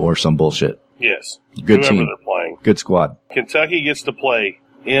Idaho or some bullshit. Yes. Good whoever team. They're playing. Good squad. Kentucky gets to play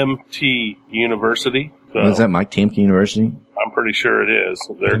MT University. So is that Mike Tamke University? I'm pretty sure it is.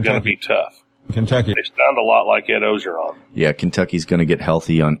 They're going to be tough. Kentucky. They sound a lot like Ed Ogeron. Yeah, Kentucky's going to get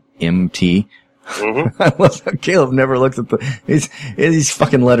healthy on MT Mm-hmm. I love how Caleb never looks at these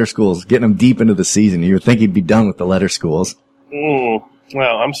fucking letter schools, getting them deep into the season. You would think he'd be done with the letter schools. Well,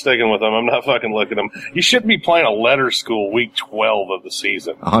 I'm sticking with them. I'm not fucking looking at them. You shouldn't be playing a letter school week 12 of the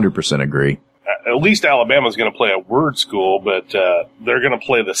season. 100% agree. At least Alabama's going to play a word school, but they're going to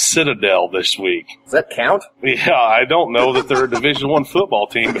play the Citadel this week. Does that count? Yeah, I don't know that they're a Division I football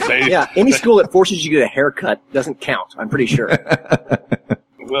team, but any school that forces you to get a haircut doesn't count, I'm pretty sure.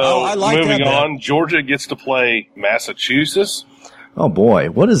 Well, I like moving that, on, Georgia gets to play Massachusetts. Oh, boy.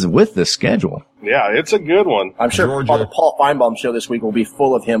 What is with this schedule? Yeah, it's a good one. I'm sure the Paul Feinbaum show this week will be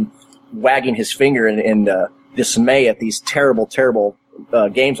full of him wagging his finger in dismay at these terrible, terrible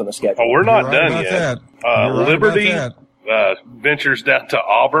games on the schedule. Oh, we're not done yet. Liberty ventures down to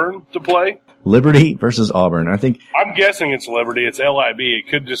Auburn to play. Liberty versus Auburn. I think I'm guessing it's Liberty. It's LIB. It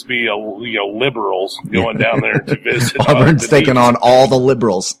could just be liberals going down there to visit. Auburn's taking on all the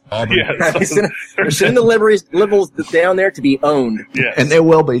liberals. Yes. They're sending the liberals down there to be owned. Yes. And they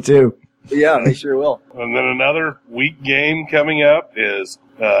will be, too. Yeah, they sure will. And then another week game coming up is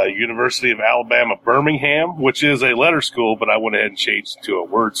University of Alabama Birmingham, which is a letter school, but I went ahead and changed it to a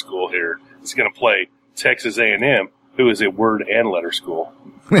word school here. It's going to play Texas A&M, who is a word and letter school.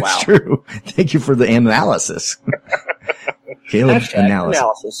 That's true. Thank you for the analysis. Caleb,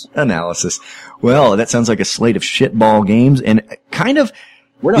 analysis. Well, that sounds like a slate of shitball games and kind of...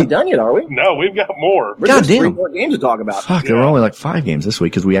 We're not done yet, are we? No, we've got more. God damn. 3 more games to talk about. Fuck, there were only like 5 games this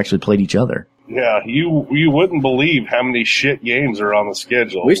week because we actually played each other. Yeah, you wouldn't believe how many shit games are on the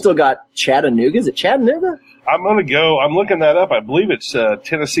schedule. We still got Chattanooga. Is it Chattanooga? I'm looking that up. I believe it's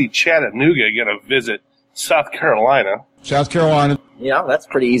Tennessee Chattanooga going to visit South Carolina. South Carolina. Yeah, that's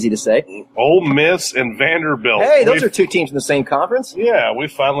pretty easy to say. Ole Miss and Vanderbilt. Hey, those are 2 teams in the same conference. Yeah, we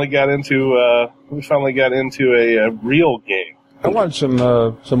finally got into a real game. I want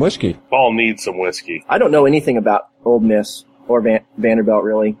some whiskey. Paul needs some whiskey. I don't know anything about Ole Miss or Vanderbilt,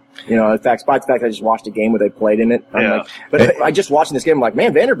 really. You know, in fact, despite the fact I just watched a game where they played in it. I just watching this game, I'm like,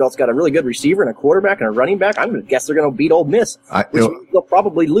 man, Vanderbilt's got a really good receiver and a quarterback and a running back. I'm going to guess they're going to beat Ole Miss, which means they'll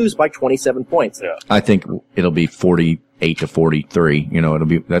probably lose by 27 points. Yeah. I think it'll be 48-43. You know,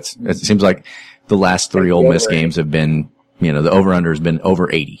 it seems like the last 3 Ole Miss games have been, the over-under has been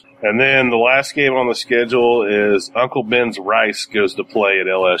over 80. And then the last game on the schedule is Uncle Ben's Rice goes to play at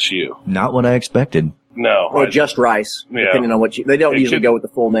LSU. Not what I expected. No. Or just Rice, depending on what they don't usually go with the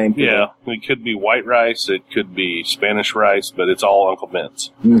full name. Yeah. It could be white rice. It could be Spanish rice, but it's all Uncle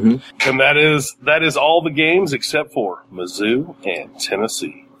Ben's. Mm-hmm. And that is all the games except for Mizzou and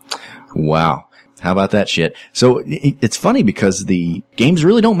Tennessee. Wow. How about that shit? So it's funny because the games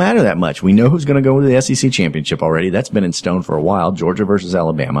really don't matter that much. We know who's going to go to the SEC championship already. That's been in stone for a while. Georgia versus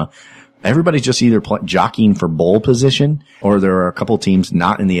Alabama. Everybody's just either jockeying for bowl position, or there are a couple teams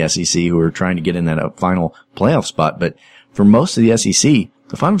not in the SEC who are trying to get in that final playoff spot. But for most of the SEC,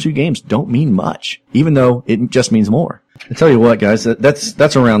 the final 2 games don't mean much, even though it just means more. I tell you what, guys,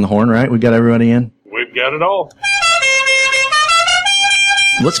 that's around the horn, right? We got everybody in? We've got it all.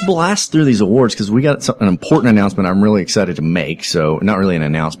 Let's blast through these awards because we got an important announcement I'm really excited to make. So not really an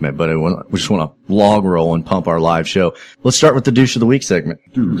announcement, but we just want to log roll and pump our live show. Let's start with the Douche of the Week segment.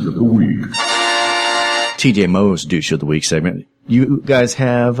 Douche of the Week. TJ Moe's Douche of the Week segment. You guys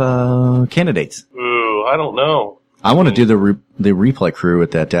have candidates. Ooh, I don't know. I want to do the replay crew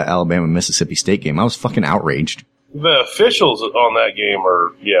at that Alabama-Mississippi State game. I was fucking outraged. The officials on that game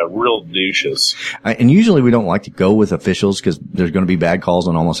are, real douches. And usually we don't like to go with officials because there's going to be bad calls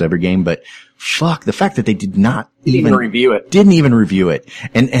on almost every game, but fuck, the fact that they didn't even review it.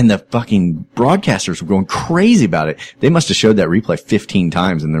 And the fucking broadcasters were going crazy about it. They must have showed that replay 15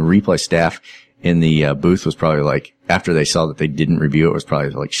 times, and the replay staff in the booth was probably like, after they saw that they didn't review it, was probably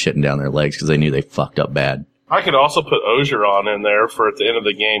like shitting down their legs because they knew they fucked up bad. I could also put Ogeron in there for at the end of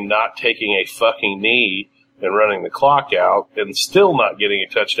the game not taking a fucking knee and running the clock out and still not getting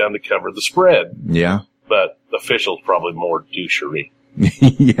a touchdown to cover the spread. Yeah. But the official's probably more douchery.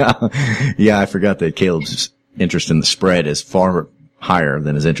 Yeah, I forgot that Caleb's interest in the spread is far higher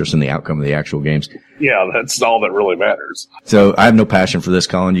than his interest in the outcome of the actual games. Yeah, that's all that really matters. So I have no passion for this,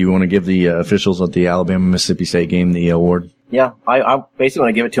 Colin. Do you want to give the officials at the Alabama-Mississippi State game the award? Yeah, I basically want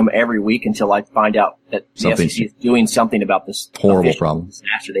to give it to them every week until I find out that the SEC is doing something about this horrible problem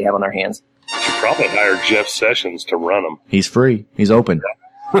disaster they have on their hands. Should probably hire Jeff Sessions to run them. He's free. He's open.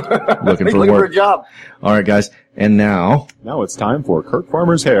 Looking for for a job. All right, guys. And now it's time for Kirk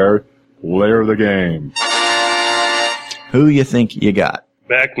Farmer's Hair Player of the Game. Who you think you got?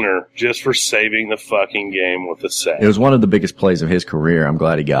 Beckner, just for saving the fucking game with a sack. It was one of the biggest plays of his career. I'm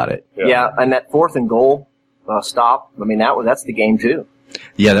glad he got it. Yeah, and that 4th and goal stop. I mean, that's the game too.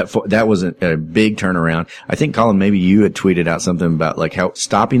 Yeah, that was a big turnaround. I think, Colin, maybe you had tweeted out something about like how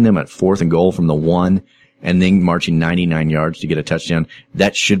stopping them at 4th and goal from the 1 and then marching 99 yards to get a touchdown.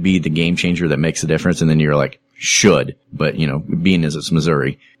 That should be the game changer that makes the difference. And then you're like, should, but being as it's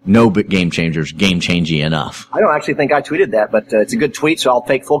Missouri, no game changers, game changing enough. I don't actually think I tweeted that, but it's a good tweet, so I'll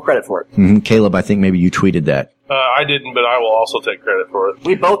take full credit for it. Mm-hmm. Caleb, I think maybe you tweeted that. I didn't, but I will also take credit for it.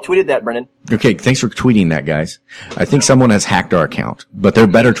 We both tweeted that, Brennan. Okay, thanks for tweeting that, guys. I think someone has hacked our account, but they're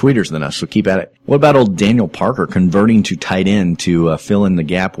better tweeters than us, so keep at it. What about old Daniel Parker converting to tight end to fill in the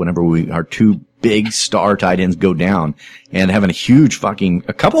gap whenever our 2 big star tight ends go down and having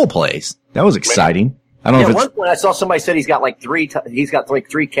a couple of plays? That was exciting. I don't know if at one point I saw somebody said he's got like 3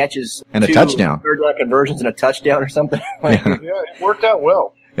 catches and a touchdown, 3rd-down conversions and a touchdown or something. Yeah, it worked out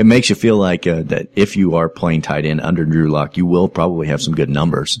well. It makes you feel like that if you are playing tight end under Drew Lock, you will probably have some good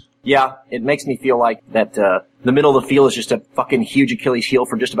numbers. Yeah, it makes me feel like that the middle of the field is just a fucking huge Achilles heel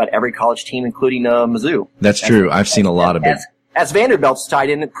for just about every college team, including Mizzou. That's true. I've seen a lot of big. As Vanderbilt's tight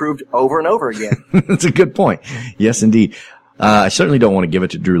end, it proved over and over again. That's a good point. Yes, indeed. I certainly don't want to give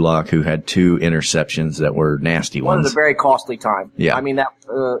it to Drew Lock, who had 2 interceptions that were nasty ones. One was a very costly time. Yeah. I mean,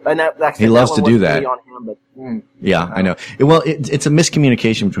 that's he loves to do that. On him, but, Yeah, I know. Well, it's a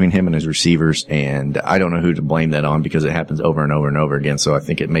miscommunication between him and his receivers, and I don't know who to blame that on because it happens over and over and over again. So I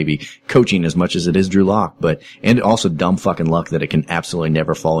think it may be coaching as much as it is Drew Lock, and also dumb fucking luck that it can absolutely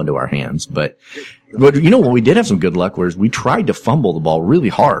never fall into our hands. But we did have some good luck, whereas we tried to fumble the ball really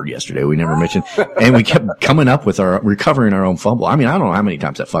hard yesterday. We never mentioned, and we kept coming up with recovering our own fumble. I mean, I don't know how many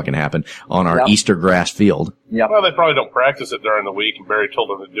times that fucking happened on our Easter grass field. Yeah. Well, they probably don't practice it during the week, and Barry told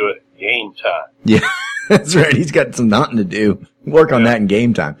them to do it game time. Yeah, that's right. He's got some nothing to do. Work on that in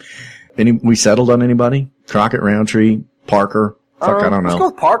game time. We settled on anybody? Crockett, Roundtree, Parker. I don't know. Let's go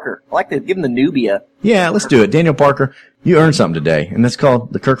with Parker. I like to give him the Nubia. Yeah, let's do it. Daniel Parker, you earned something today, and that's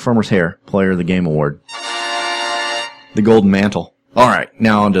called the Kirk Farmer's Hair Player of the Game Award. The Golden Mantle. All right,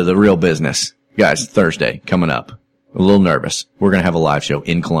 now on to the real business. Guys, Thursday coming up. A little nervous. We're going to have a live show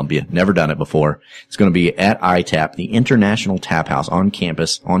in Columbia. Never done it before. It's going to be at ITAP, the International Tap House on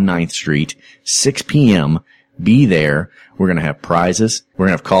campus on 9th Street, 6 p.m. Be there. We're going to have prizes. We're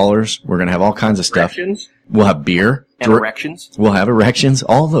going to have callers. We're going to have all kinds of stuff. Erections. We'll have beer. And erections. We'll have erections.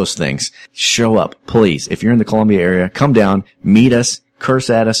 All those things. Show up, please. If you're in the Columbia area, come down, meet us, curse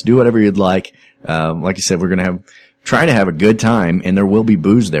at us, do whatever you'd like. Like you said, we're going to try to have a good time, and there will be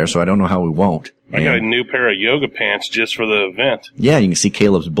booze there, so I don't know how we won't. I got a new pair of yoga pants just for the event. Yeah, you can see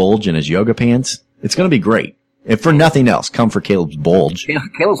Caleb's bulge in his yoga pants. It's going to be great. If for nothing else, come for Caleb's bulge.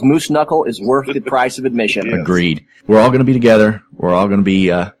 Caleb's moose knuckle is worth the price of admission. Yes. Agreed. We're all going to be together. We're all going to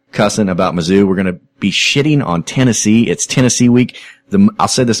be cussing about Mizzou. We're going to be shitting on Tennessee. It's Tennessee week. I'll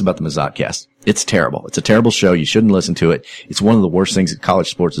say this about the Mazotcast. It's terrible. It's a terrible show. You shouldn't listen to it. It's one of the worst things that college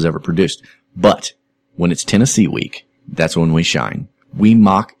sports has ever produced. But when it's Tennessee week, that's when we shine. We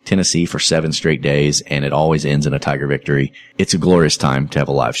mock Tennessee for 7 straight days, and it always ends in a Tiger victory. It's a glorious time to have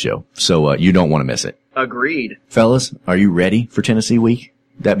a live show. So you don't want to miss it. Agreed. Fellas, are you ready for Tennessee week?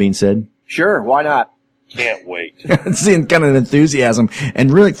 That being said? Sure, why not? Can't wait. Seeing kind of enthusiasm and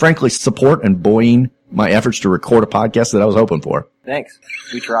really, frankly, support and buoying my efforts to record a podcast that I was hoping for. Thanks.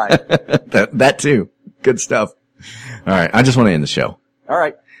 We tried. that too. Good stuff. All right. I just want to end the show. All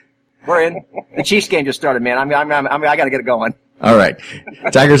right. We're in. The Chiefs game just started, man. I got to get it going. All right.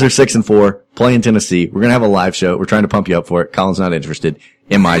 Tigers are 6-4, playing Tennessee. We're going to have a live show. We're trying to pump you up for it. Colin's not interested.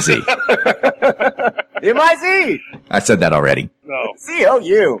 MIZ. MIZ! I said that already. No.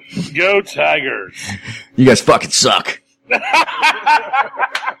 COU. Go Tigers. You guys fucking suck.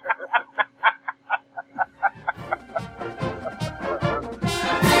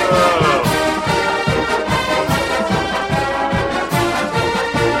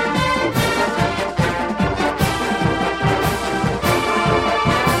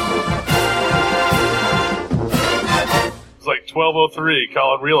 It's like 12:03.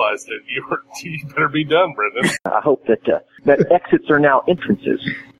 Colin realized it. You better be done, Brendan. I hope that exits are now entrances.